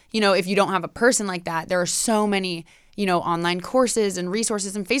also, you know, if you don't have a person like that, there are so many, you know, online courses and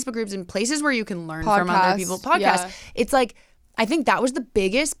resources and Facebook groups and places where you can learn from other people. Podcasts. Yeah. It's like, I think that was the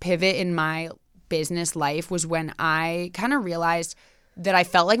biggest pivot in my business life, was when I kind of realized that I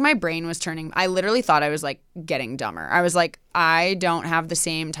felt like my brain was turning. I literally thought I was like getting dumber. I was like, I don't have the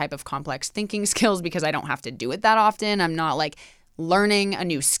same type of complex thinking skills because I don't have to do it that often. I'm not like learning a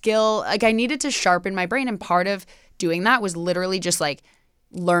new skill. Like I needed to sharpen my brain. And part of doing that was literally just like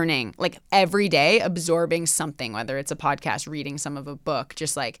learning, like every day absorbing something, whether it's a podcast, reading some of a book,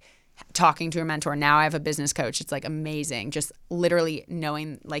 just like talking to a mentor. Now I have a business coach. It's like amazing. Just literally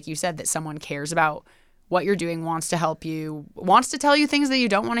knowing, like you said, that someone cares about what you're doing, wants to help you, wants to tell you things that you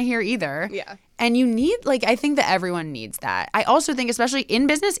don't want to hear either. Yeah. And you need, like, I think that everyone needs that. I also think, especially in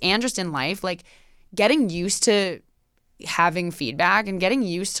business and just in life, like getting used to having feedback and getting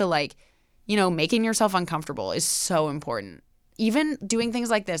used to like, you know, making yourself uncomfortable is so important. Even doing things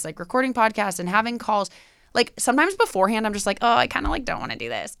like this, like recording podcasts and having calls. Like sometimes beforehand, I'm just like, oh, I kind of like don't want to do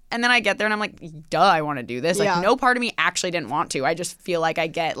this. And then I get there and I'm like, duh, I want to do this. Like no part of me actually didn't want to. I just feel like I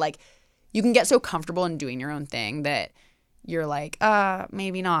get like, you can get so comfortable in doing your own thing that you're like,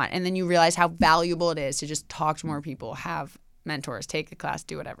 maybe not. And then you realize how valuable it is to just talk to more people, have mentors, take a class,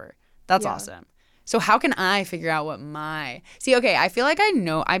 do whatever. That's awesome. So how can I figure out what okay, I feel like I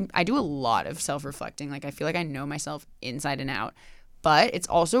know, I do a lot of self-reflecting. Like, I feel like I know myself inside and out. But it's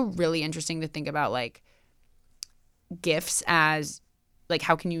also really interesting to think about, like, gifts as, like,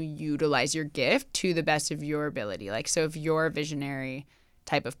 how can you utilize your gift to the best of your ability? Like, so if you're a visionary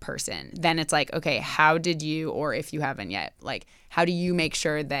type of person, then it's like, okay, how did you, or if you haven't yet, like, how do you make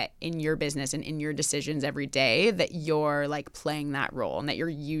sure that in your business and in your decisions every day that you're, like, playing that role and that you're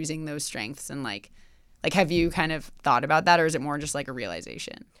using those strengths? And like have you kind of thought about that, or is it more just like a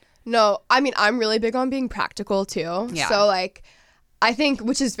realization? No, I mean, I'm really big on being practical too. Yeah. So like, I think,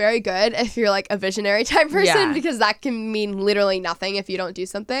 which is very good if you're like a visionary type person, because that can mean literally nothing if you don't do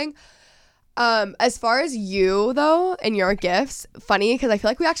something. As far as you though, and your gifts, funny, because I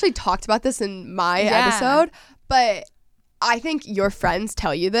feel like we actually talked about this in my episode, but I think your friends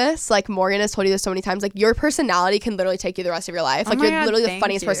tell you this. Like, Morgan has told you this so many times. Like, your personality can literally take you the rest of your life. Like, you're literally the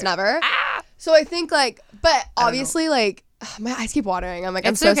funniest person ever. So I think, like, but obviously, like, my eyes keep watering. I'm like,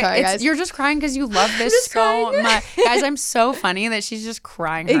 I'm so sorry, guys. You're just crying because you love this so much. Guys, I'm so funny that she's just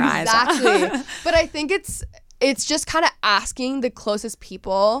crying her eyes out. Exactly. But I think it's just kind of asking the closest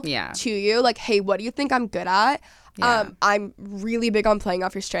people to you, like, hey, what do you think I'm good at? Yeah. I'm really big on playing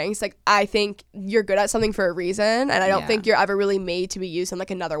off your strengths. Like, I think you're good at something for a reason, and I don't think you're ever really made to be used in, like,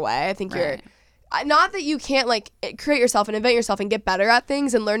 another way. I think you're... Not that you can't, like, create yourself and invent yourself and get better at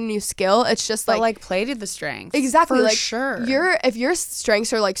things and learn a new skill. It's just, like... But, like, play to the strengths. Exactly. For like, sure. If your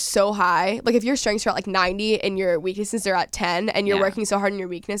strengths are, like, so high, like, if your strengths are at, like, 90 and your weaknesses are at 10 and you're working so hard on your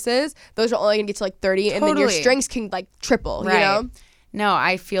weaknesses, those are only going to get to, like, 30, and then your strengths can, like, triple, you know? No,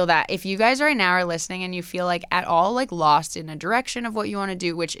 I feel that. If you guys right now are listening and you feel, like, at all, like, lost in a direction of what you want to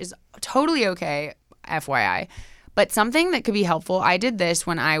do, which is totally okay, FYI, but something that could be helpful, I did this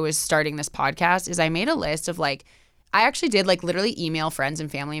when I was starting this podcast, is I made a list of, like, I actually did, like, literally email friends and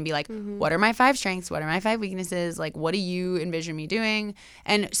family and be like, what are my 5 strengths? What are my 5 weaknesses? Like, what do you envision me doing?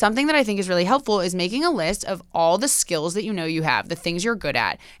 And something that I think is really helpful is making a list of all the skills that you know you have, the things you're good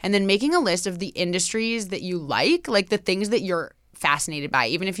at, and then making a list of the industries that you like the things that you're fascinated by,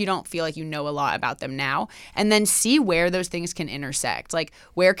 even if you don't feel like you know a lot about them now, and then see where those things can intersect. Like,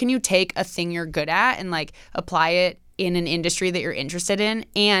 where can you take a thing you're good at and, like, apply it in an industry that you're interested in?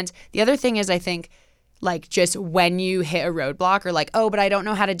 And the other thing is, I think, like, just when you hit a roadblock or, like, oh, but I don't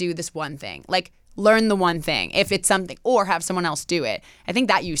know how to do this one thing, like, learn the one thing if it's something, or have someone else do it. I think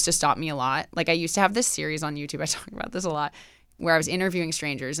that used to stop me a lot. Like, I used to have this series on YouTube, I talk about this a lot, where I was interviewing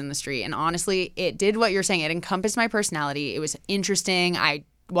strangers in the street. And honestly, it did what you're saying. It encompassed my personality. It was interesting. I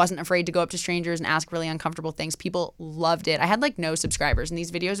wasn't afraid to go up to strangers and ask really uncomfortable things. People loved it. I had, like, no subscribers, and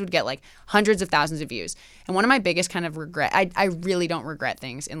these videos would get, like, hundreds of thousands of views. And one of my biggest kind of I really don't regret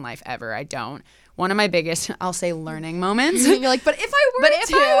things in life ever. I don't. One of my biggest, I'll say, learning moments. You're like, but if I were this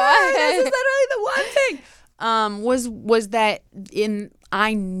is literally the one thing. Was that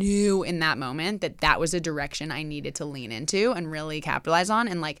I knew in that moment that was a direction I needed to lean into and really capitalize on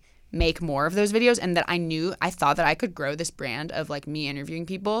and, like, make more of those videos, and that I thought that I could grow this brand of, like, me interviewing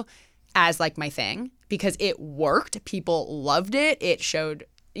people as, like, my thing, because it worked. People loved it. It showed,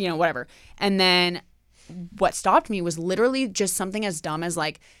 you know, whatever. And then what stopped me was literally just something as dumb as,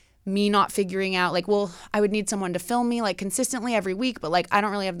 like, me not figuring out, like, well, I would need someone to film me, like, consistently every week, but, like, I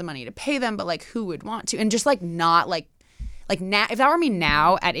don't really have the money to pay them, but, like, who would want to? And just, like, not, like now, if that were me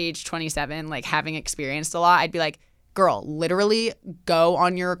now at age 27, like, having experienced a lot, I'd be like, girl, literally go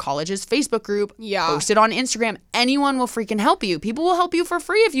on your college's Facebook group, post it on Instagram. Anyone will freaking help you. People will help you for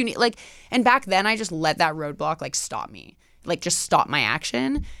free if you need, like, and back then I just let that roadblock, like, stop me, like, just stop my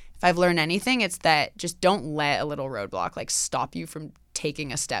action. If I've learned anything, it's that just don't let a little roadblock, like, stop you from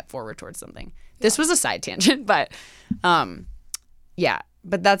taking a step forward towards something. This was a side tangent, but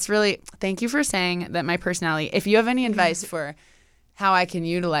but that's really, thank you for saying that my personality, if you have any advice for how I can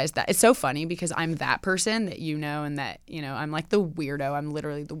utilize that. It's so funny because I'm that person that you know, and that, you know, I'm like the weirdo. I'm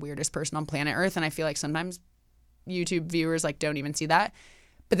literally the weirdest person on planet Earth, and I feel like sometimes YouTube viewers, like, don't even see that.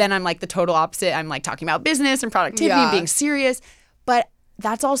 But then I'm, like, the total opposite. I'm, like, talking about business and productivity and being serious. But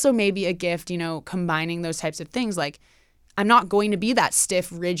that's also maybe a gift, you know, combining those types of things. Like, I'm not going to be that stiff,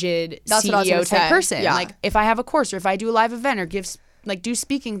 rigid CEO type person. Yeah. Like, if I have a course or if I do a live event or do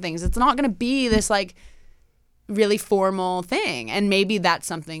speaking things, it's not going to be this, like, really formal thing. And maybe that's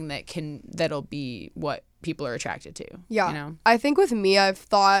something that'll be what people are attracted to. Yeah. You know? I think with me, I've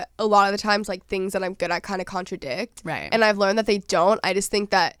thought a lot of the times, like, things that I'm good at kind of contradict. Right. And I've learned that they don't. I just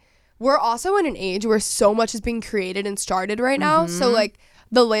think that we're also in an age where so much is being created and started right now. So, like,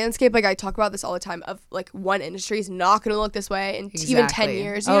 the landscape, like I talk about this all the time, of like one industry is not going to look this way in even 10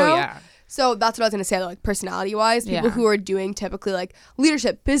 years, you know? Yeah. So that's what I was going to say, like personality wise, people who are doing typically like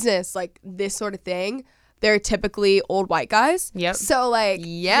leadership, business, like this sort of thing, they're typically old white guys. Yep. So like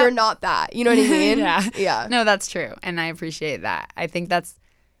you're not that. You know what I mean? Yeah. No, that's true. And I appreciate that. I think that's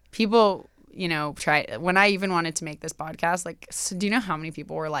people, you know, try when I even wanted to make this podcast, like, so do you know how many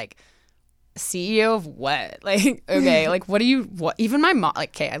people were like, CEO of what? Like, okay, like what even my mom, like,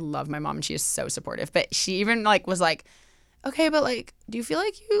 okay, I love my mom and she is so supportive, but she even like was like, okay, but like, do you feel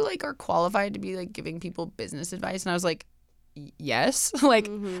like you like are qualified to be like giving people business advice? And I was like, yes. Like,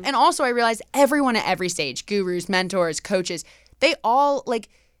 and also I realized everyone at every stage, gurus, mentors, coaches, they all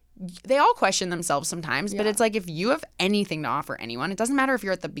question themselves sometimes, but it's like, if you have anything to offer anyone, it doesn't matter if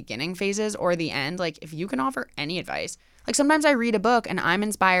you're at the beginning phases or the end, like if you can offer any advice, like sometimes I read a book and I'm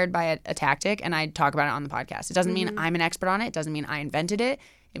inspired by a tactic and I talk about it on the podcast. It doesn't mean I'm an expert on it. It doesn't mean I invented it.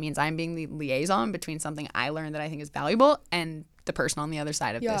 It means I'm being the liaison between something I learned that I think is valuable and the person on the other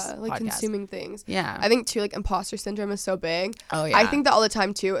side of this podcast. Yeah, like consuming things. Yeah. I think too, like imposter syndrome is so big. Oh yeah. I think that all the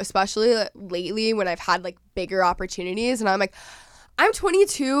time too, especially like, lately when I've had like bigger opportunities and I'm like, I'm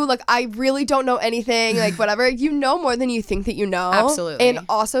 22, like I really don't know anything, like whatever. You know more than you think that you know. Absolutely. And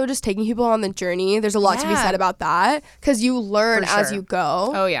also just taking people on the journey. There's a lot to be said about that because you learn as you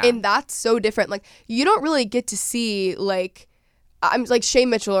go. Oh yeah. And that's so different. Like you don't really get to see like I'm like Shay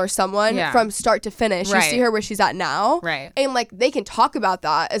Mitchell or someone from start to finish. You see her where she's at now. Right. And like they can talk about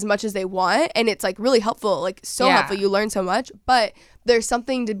that as much as they want. And it's like really helpful, like so helpful. You learn so much. But there's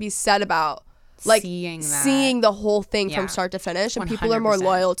something to be said about like seeing the whole thing from start to finish. And 100%. People are more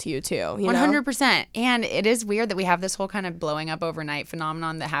loyal to you too. You 100%. And it is weird that we have this whole kind of blowing up overnight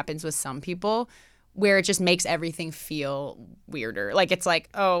phenomenon that happens with some people where it just makes everything feel weirder. Like it's like,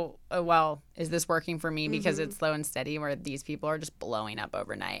 oh well, is this working for me because it's slow and steady, where these people are just blowing up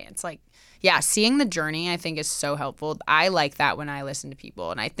overnight. It's like, yeah, seeing the journey I think is so helpful. I like that when I listen to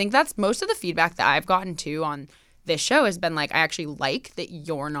people. And I think that's most of the feedback that I've gotten too on this show has been like, I actually like that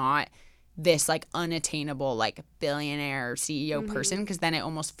you're not this like unattainable like billionaire CEO person, because then it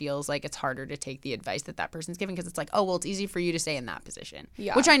almost feels like it's harder to take the advice that person's giving, because it's like, oh well, it's easy for you to stay in that position,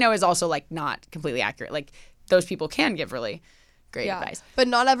 which I know is also like not completely accurate. Like those people can give really great advice, but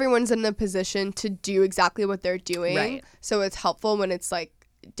not everyone's in the position to do exactly what they're doing, so it's helpful when it's like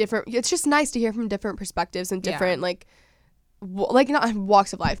different. It's just nice to hear from different perspectives and different like not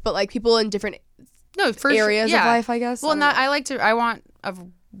walks of life, but like people in different areas of life, I guess. Well, I want a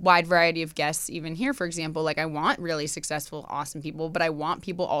wide variety of guests even here. For example, like I want really successful, awesome people, but I want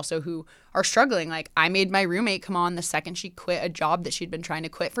people also who are struggling. Like I made my roommate come on the second she quit a job that she'd been trying to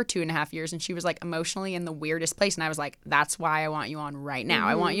quit for 2.5 years, and she was like emotionally in the weirdest place, and I was like, that's why I want you on right now.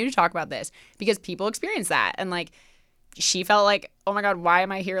 I want you to talk about this because people experience that. And like she felt like, oh my god, why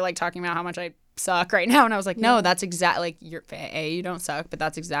am I here like talking about how much I suck right now? And I was like, no, that's exactly like you don't suck, but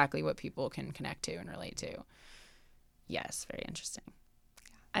that's exactly what people can connect to and relate to. Yes, very interesting.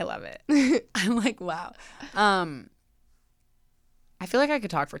 I love it. I'm like, wow. I feel like I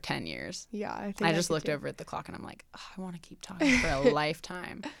could talk for 10 years. Yeah, I think I just looked over at the clock and I'm like, oh, I want to keep talking for a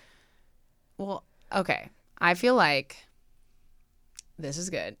lifetime. Well, okay. I feel like this is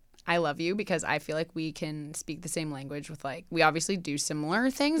good. I love you because I feel like we can speak the same language with like, we obviously do similar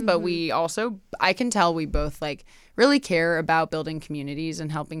things, but we also, I can tell we both like really care about building communities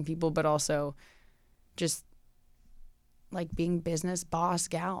and helping people, but also just like being business boss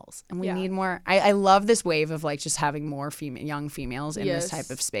gals, and we need more. I love this wave of like just having more young females in this type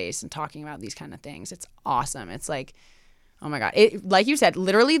of space and talking about these kind of things. It's awesome. It's like, oh my god, it, like you said,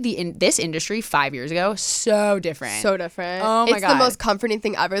 literally this industry 5 years ago, so different. Oh my god, it's the most comforting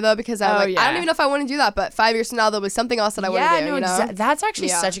thing ever though, because I'm I don't even know if I want to do that, but 5 years from now there was something else that I want to do. No, you know? That's actually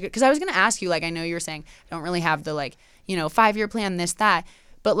such a good, because I was gonna ask you, like I know you were saying I don't really have the like 5-year plan, this that,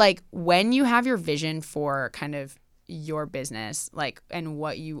 but like when you have your vision for kind of your business, like, and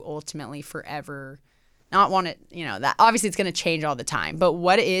what you ultimately forever not want it, that obviously it's going to change all the time, but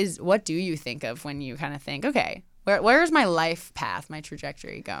what do you think of when you kind of think, okay, where's my life path, my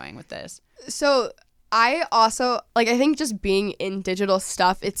trajectory going with this? So I also I think just being in digital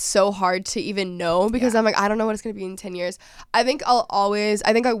stuff, it's so hard to even know, because I'm like, I don't know what it's going to be in 10 years. I think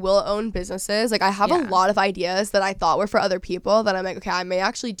I will own businesses. Like I have a lot of ideas that I thought were for other people that I'm like, okay, I may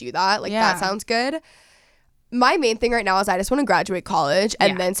actually do that. Like that sounds good. My main thing right now is I just want to graduate college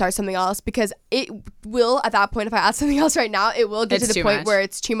and then start something else, because it will, at that point, if I add something else right now, it will get to the point where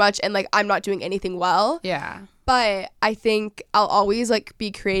it's too much and like I'm not doing anything well. Yeah. But I think I'll always like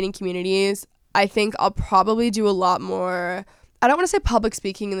be creating communities. I think I'll probably do a lot more I don't want to say public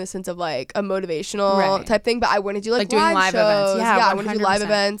speaking in the sense of like a motivational type thing, but I want to do like doing live shows. events. Yeah, I want to do live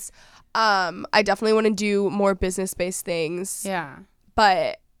events. I definitely want to do more business-based things. Yeah.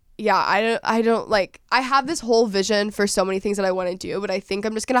 But yeah, I don't like, I have this whole vision for so many things that I want to do, but I think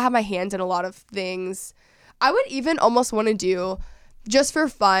I'm just going to have my hands in a lot of things. I would even almost want to do, just for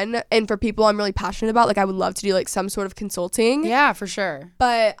fun and for people I'm really passionate about, like I would love to do like some sort of consulting. Yeah, for sure.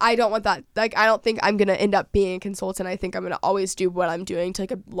 But I don't want that. Like, I don't think I'm going to end up being a consultant. I think I'm going to always do what I'm doing to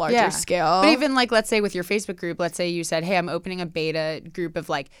like a larger scale. But even like, let's say with your Facebook group, let's say you said, hey, I'm opening a beta group of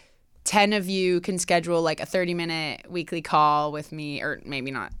like 10 of you can schedule like a 30-minute weekly call with me, or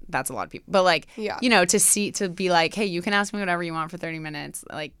maybe not, that's a lot of people, but like, you know, to be like, hey, you can ask me whatever you want for 30 minutes.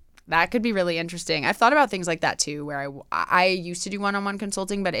 Like, that could be really interesting. I've thought about things like that too, where I used to do one-on-one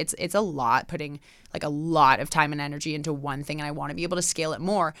consulting, but it's a lot, putting like a lot of time and energy into one thing, and I want to be able to scale it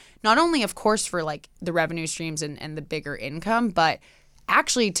more. Not only, of course, for like the revenue streams and the bigger income, but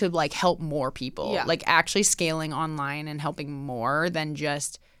actually to like help more people. Yeah. Like actually scaling online and helping more than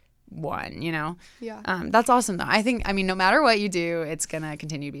just one, you know? Yeah. That's awesome though. I think, I mean, no matter what you do, it's gonna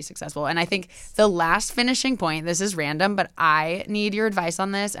continue to be successful. And I think the last finishing point, this is random, but I need your advice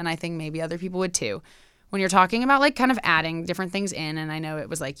on this, and I think maybe other people would too. When you're talking about like kind of adding different things in, and I know it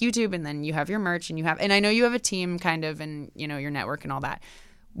was like YouTube, and then you have your merch, and I know you have a team kind of, and you know, your network and all that.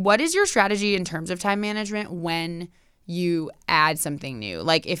 What is your strategy in terms of time management when you add something new?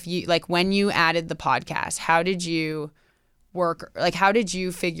 Like if you, like when you added the podcast, how did you work, like how did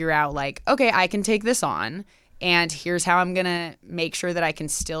you figure out like, okay, I can take this on, and here's how I'm gonna make sure that I can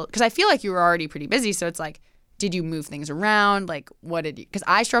still, because I feel like you were already pretty busy, so it's like, did you move things around? Like what did you, because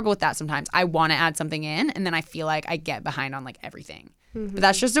I struggle with that sometimes. I want to add something in, and then I feel like I get behind on like everything. But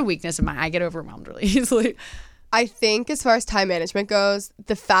that's just a weakness of mine. I get overwhelmed really easily. I think as far as time management goes,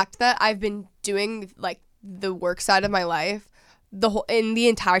 the fact that I've been doing like the work side of my life in the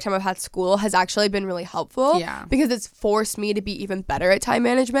entire time I've had school has actually been really helpful. Yeah. Because it's forced me to be even better at time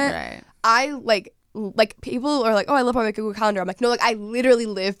management. Right. I like people are like, oh, I live by my Google Calendar. I'm like, no, like I literally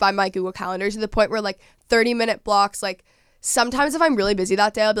live by my Google Calendar to the point where like 30-minute blocks, like sometimes if I'm really busy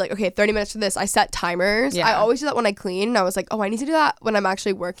that day, I'll be like, okay, 30 minutes for this. I set timers. Yeah. I always do that when I clean. And I was like, oh, I need to do that when I'm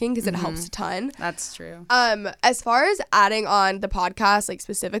actually working because it helps a ton. That's true. As far as adding on the podcast, like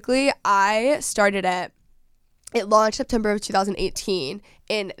specifically, I started it launched September of 2018.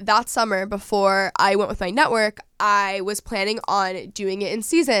 And that summer, before I went with my network, I was planning on doing it in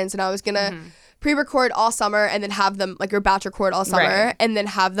seasons. And I was going to pre-record all summer and then have them, like, or batch record all summer and then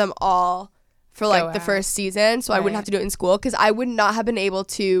have them all for, like, the first season. So I wouldn't have to do it in school, because I would not have been able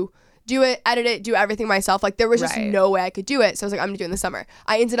to do it, edit it, do everything myself. Like, there was just no way I could do it. So I was like, I'm going to do it in the summer.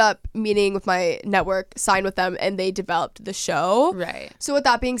 I ended up meeting with my network, signed with them, and they developed the show. Right. So with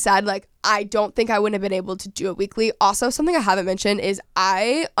that being said, like, I don't think I wouldn't have been able to do it weekly. Also, something I haven't mentioned is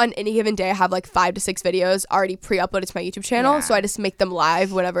I, on any given day, have like 5 to 6 videos already pre-uploaded to my YouTube channel. Yeah. So I just make them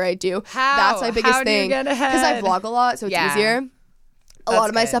live whenever I do. That's my biggest thing. Because I vlog a lot, so it's easier. A lot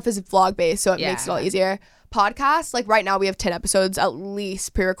of my stuff is vlog based, so it makes it all easier. Podcasts, like right now we have 10 episodes at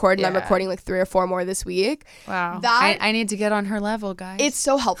least pre-recorded, and I'm recording like 3 or 4 more this week. Wow. I need to get on her level, guys. It's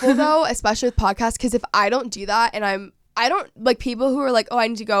so helpful though, especially with podcasts, because if I don't do that, and I don't like people who are like, oh, I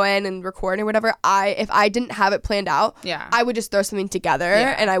need to go in and record or whatever. If I didn't have it planned out, I would just throw something together,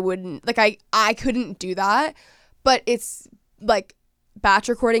 and I wouldn't, like, I couldn't do that. But it's like batch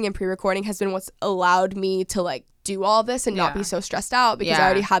recording and pre-recording has been what's allowed me to like do all this and not be so stressed out, because I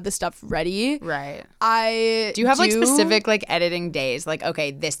already had the stuff ready. Right. Do you have like specific like editing days? Like,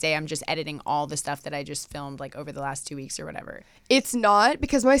 okay, this day I'm just editing all the stuff that I just filmed like over the last 2 weeks or whatever. It's not,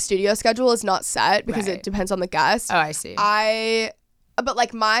 because my studio schedule is not set, because it depends on the guest. Oh, I see. But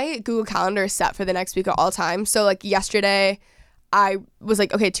like my Google Calendar is set for the next week at all times. So like yesterday I was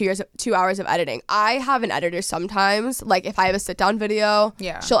like, okay, 2 hours of editing. I have an editor sometimes. Like if I have a sit down video,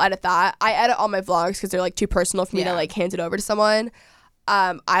 she'll edit that. I edit all my vlogs because they're like too personal for me to like hand it over to someone.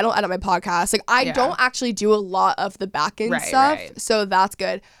 I don't edit my podcast. Like I don't actually do a lot of the back end stuff. So that's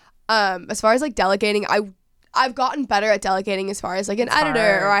good. As far as like delegating, I've gotten better at delegating as far as like an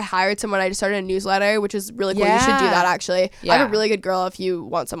editor, or I hired someone. I just started a newsletter, which is really cool. You should do that actually. I have a really good girl if you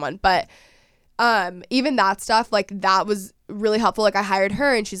want someone. But even that stuff, like that was really helpful. Like I hired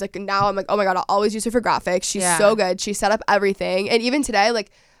her, and she's like, now I'm like, oh my god, I'll always use her for graphics. She's so good. She set up everything. And even today,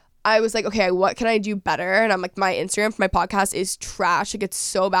 like I was like, okay, what can I do better? And I'm like, my Instagram for my podcast is trash. Like it's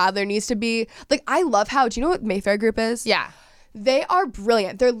so bad. There needs to be like, I love how, do you know what Mayfair Group is? Yeah. They are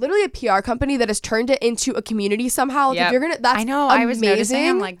brilliant. They're literally a PR company that has turned it into a community somehow. Like if you're gonna, that's I know. amazing. I was noticing.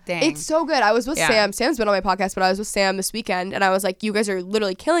 I'm like, dang, it's so good. I was with Sam. Sam's been on my podcast, but I was with Sam this weekend, and I was like, you guys are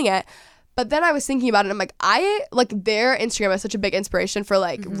literally killing it. But then I was thinking about it, and I'm like, their Instagram is such a big inspiration for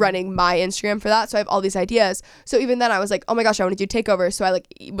like running my Instagram for that. So I have all these ideas. So even then I was like, oh my gosh, I want to do takeovers. So I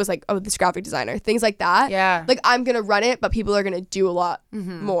was like, oh, this graphic designer, things like that. Yeah. Like I'm going to run it, but people are going to do a lot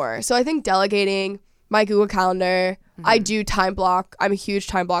more. So I think delegating my Google Calendar, I do time block. I'm a huge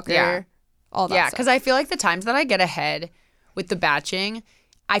time blocker. Yeah. All that Yeah, stuff. because I feel like the times that I get ahead with the batching,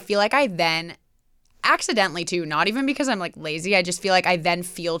 I feel like I then accidentally too, not even because I'm like lazy, I just feel like I then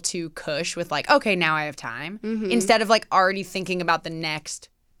feel too cush with like, okay, now I have time, instead of like already thinking about the next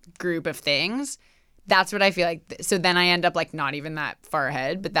group of things. That's what I feel like. So then I end up like not even that far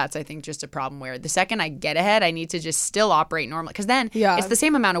ahead, but that's I think just a problem where the second I get ahead, I need to just still operate normally, because then it's the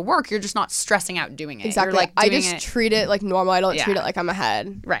same amount of work. You're just not stressing out doing it. Exactly. You're, like, I just treat it like normal. I don't treat it like I'm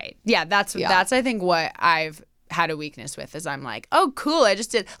ahead. Right. Yeah, that's I think what I've had a weakness with is I'm like, oh cool, I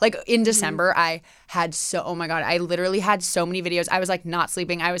just did like in December I had oh my god, I literally had so many videos. I was like not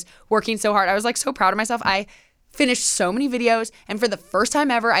sleeping. I was working so hard. I was like so proud of myself. I finished so many videos, and for the first time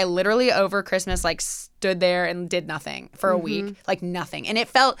ever, I literally over Christmas like stood there and did nothing for a week, like nothing, and it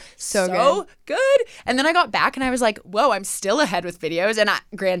felt so good. And then I got back and I was like, whoa, I'm still ahead with videos. And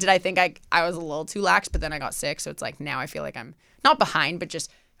granted, I think I was a little too lax, but then I got sick, so it's like now I feel like I'm not behind, but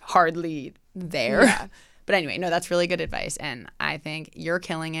just hardly there. Yeah. But anyway, no, that's really good advice, and I think you're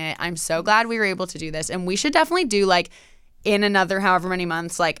killing it. I'm so glad we were able to do this, and we should definitely do like in another however many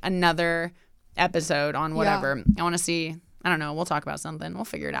months, like another episode on whatever. Yeah. I want to see, I don't know, we'll talk about something. We'll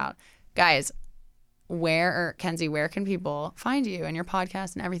figure it out. Guys, Kenzie, where can people find you and your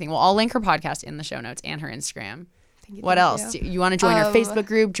podcast and everything? Well, I'll link her podcast in the show notes and her Instagram. What else? You want to join her Facebook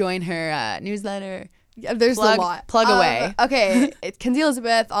group, join her newsletter? Yeah, there's a lot. Plug away. Okay. It's Kenzie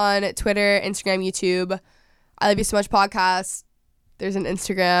Elizabeth on Twitter, Instagram, YouTube. I Love You So Much podcast. There's an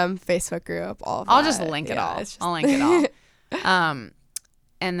Instagram, Facebook group, all of that. I'll just link it all. I'll link it all.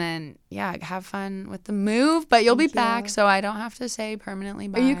 And then, have fun with the move. But you'll be back, so I don't have to say permanently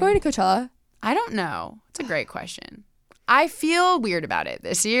bye. Are you going to Coachella? I don't know. It's a great question. I feel weird about it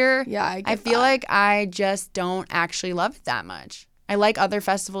this year. Yeah, I feel like I just don't actually love it that much. I like other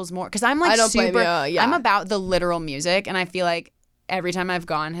festivals more because I'm like I'm about the literal music, and I feel like every time I've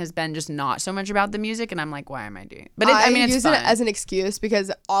gone has been just not so much about the music, and I'm like, why am I doing it? But I mean, it's use fun. it as an excuse because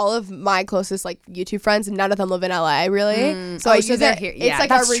all of my closest like YouTube friends, none of them live in LA really. So I use it here. It's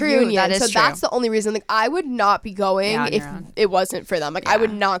like our reunion. That is so true. That's the only reason. Like I would not be going if it wasn't for them. Like I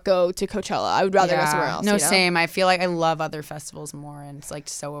would not go to Coachella. I would rather go somewhere else. No, same. I feel like I love other festivals more, and it's like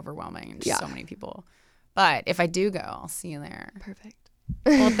so overwhelming and just so many people. But if I do go, I'll see you there. Perfect.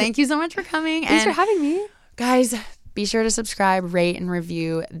 Well, thank you so much for coming. Thanks for having me. Guys, be sure to subscribe, rate, and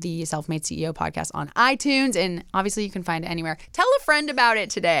review the Self-Made CEO podcast on iTunes. And obviously, you can find it anywhere. Tell a friend about it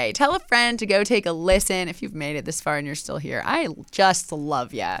today. Tell a friend to go take a listen if you've made it this far and you're still here. I just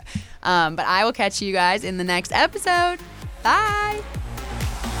love ya. But I will catch you guys in the next episode. Bye.